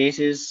use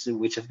cases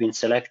which have been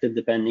selected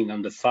depending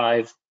on the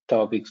 5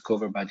 topics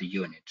covered by the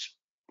unit.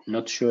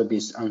 Not sure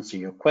this answers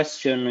your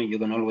question. You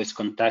can always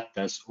contact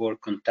us or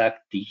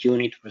contact the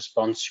unit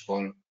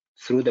responsible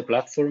through the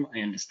platform, I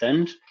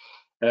understand,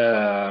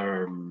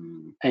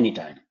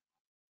 anytime.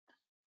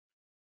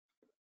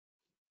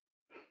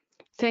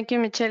 Thank you,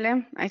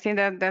 Michele. I think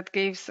that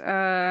gives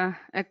a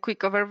quick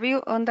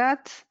overview on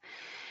that.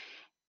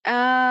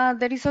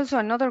 There is also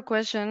another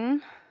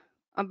question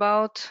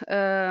about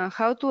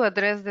how to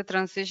address the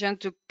transition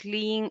to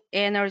clean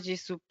energy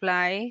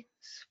supply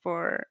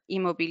for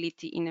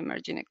e-mobility in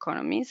emerging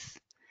economies.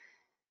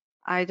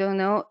 I don't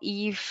know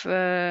if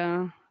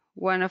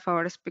one of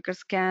our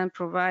speakers can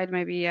provide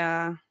maybe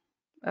a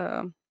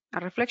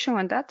reflection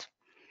on that.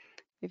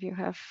 If you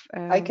have,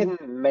 I can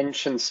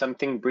mention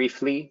something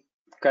briefly,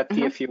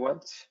 Katy, if you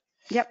want.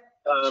 Yep,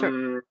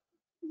 sure.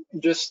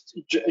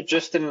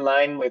 Just in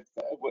line with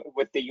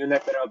the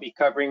unit that I'll be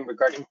covering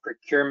regarding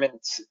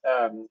procurement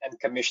and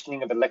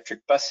commissioning of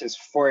electric buses.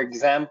 For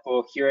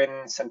example, here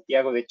in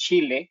Santiago de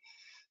Chile,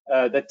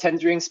 the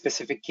tendering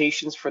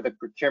specifications for the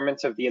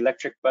procurement of the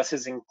electric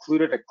buses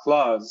included a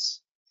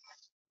clause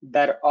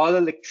that all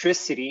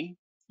electricity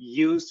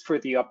used for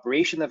the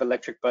operation of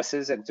electric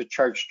buses and to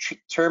charge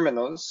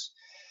terminals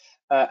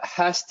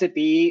has to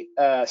be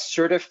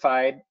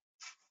certified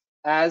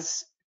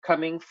as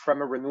coming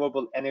from a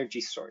renewable energy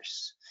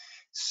source.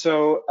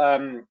 So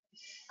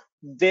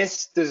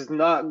this does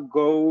not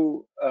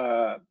go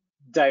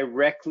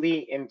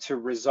directly into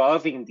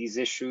resolving these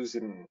issues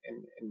in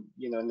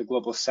the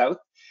global south.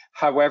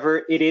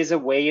 However, it is a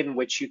way in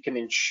which you can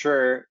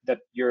ensure that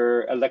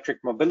your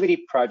electric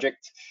mobility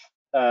project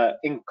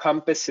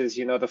encompasses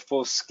the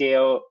full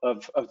scale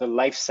of the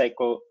life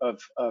cycle of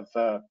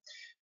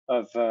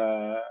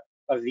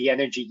the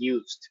energy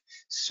used.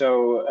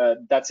 So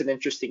that's an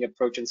interesting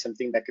approach and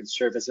something that could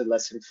serve as a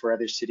lesson for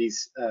other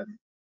cities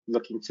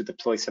looking to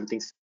deploy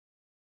something.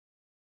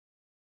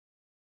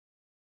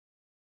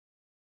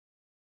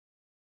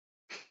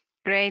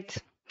 Great.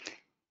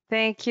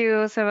 Thank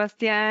you,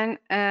 Sebastian.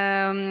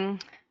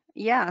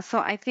 Yeah, so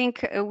I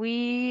think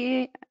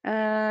we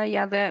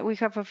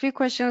have a few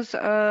questions,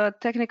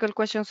 technical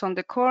questions on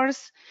the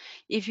course.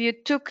 If you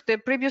took the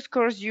previous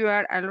course, you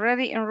are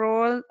already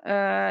enrolled.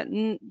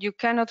 You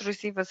cannot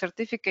receive a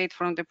certificate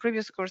from the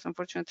previous course,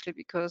 unfortunately,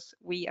 because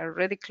we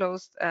already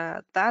closed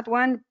that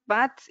one.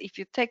 But if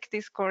you take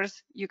this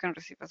course, you can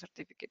receive a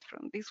certificate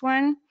from this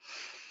one.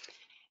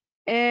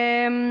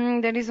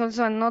 There is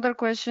also another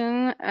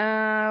question.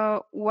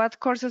 What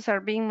courses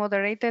are being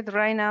moderated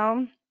right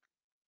now?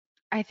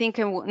 I think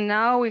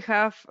now we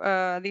have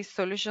this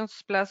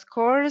Solutions Plus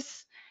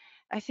course.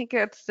 I think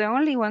it's the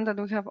only one that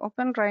we have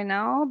open right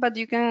now, but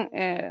you can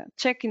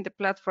check in the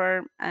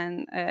platform,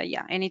 and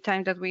yeah,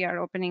 anytime that we are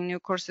opening new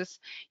courses,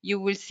 you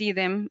will see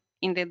them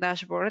in the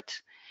dashboard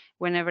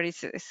whenever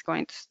it's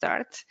going to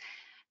start.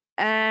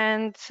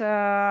 And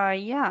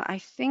yeah, I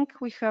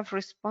think we have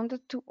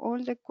responded to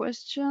all the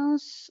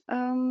questions.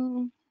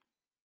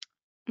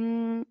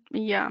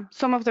 Yeah,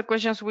 some of the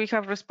questions we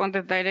have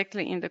responded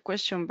directly in the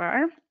question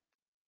bar.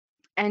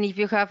 And if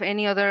you have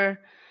any other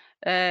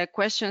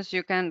questions,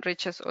 you can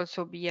reach us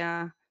also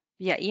via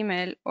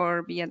email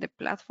or via the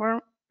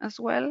platform as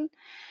well.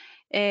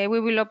 We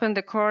will open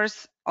the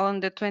course on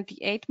the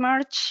 28th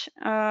March.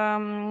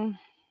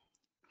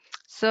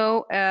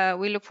 So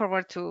we look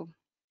forward to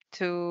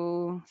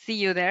see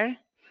you there.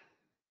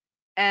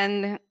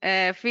 And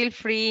feel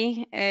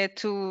free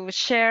to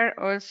share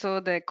also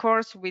the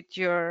course with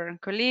your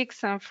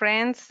colleagues and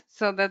friends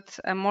so that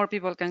more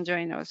people can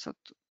join also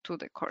to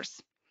the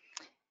course.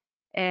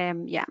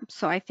 Yeah,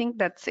 so I think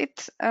that's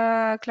it.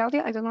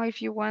 Claudia, I don't know if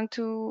you want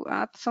to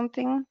add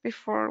something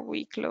before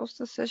we close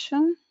the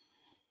session.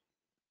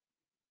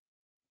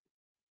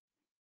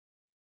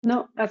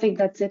 No, I think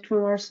that's it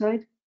from our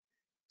side.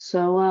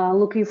 So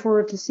looking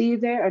forward to see you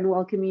there and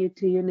welcome you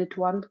to Unit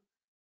 1.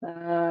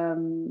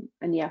 And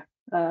yeah,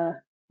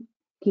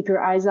 keep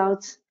your eyes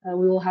out.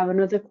 We will have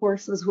another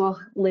course as well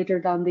later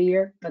down the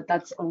year, but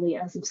that's only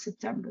as of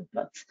September.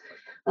 But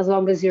as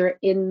long as you're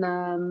in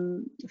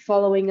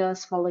following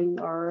us, following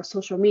our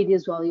social media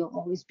as well, you'll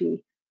always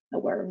be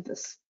aware of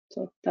this.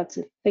 So that's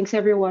it. Thanks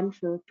everyone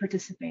for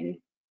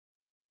participating.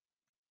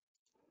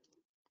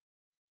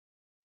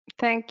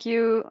 Thank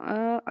you.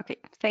 Okay,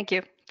 thank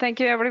you. Thank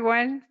you,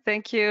 everyone.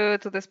 Thank you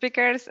to the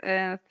speakers,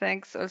 and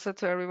thanks also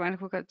to everyone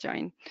who got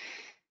joined.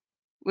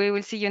 We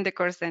will see you in the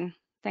course then.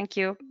 Thank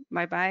you.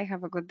 Bye-bye.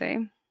 Have a good day.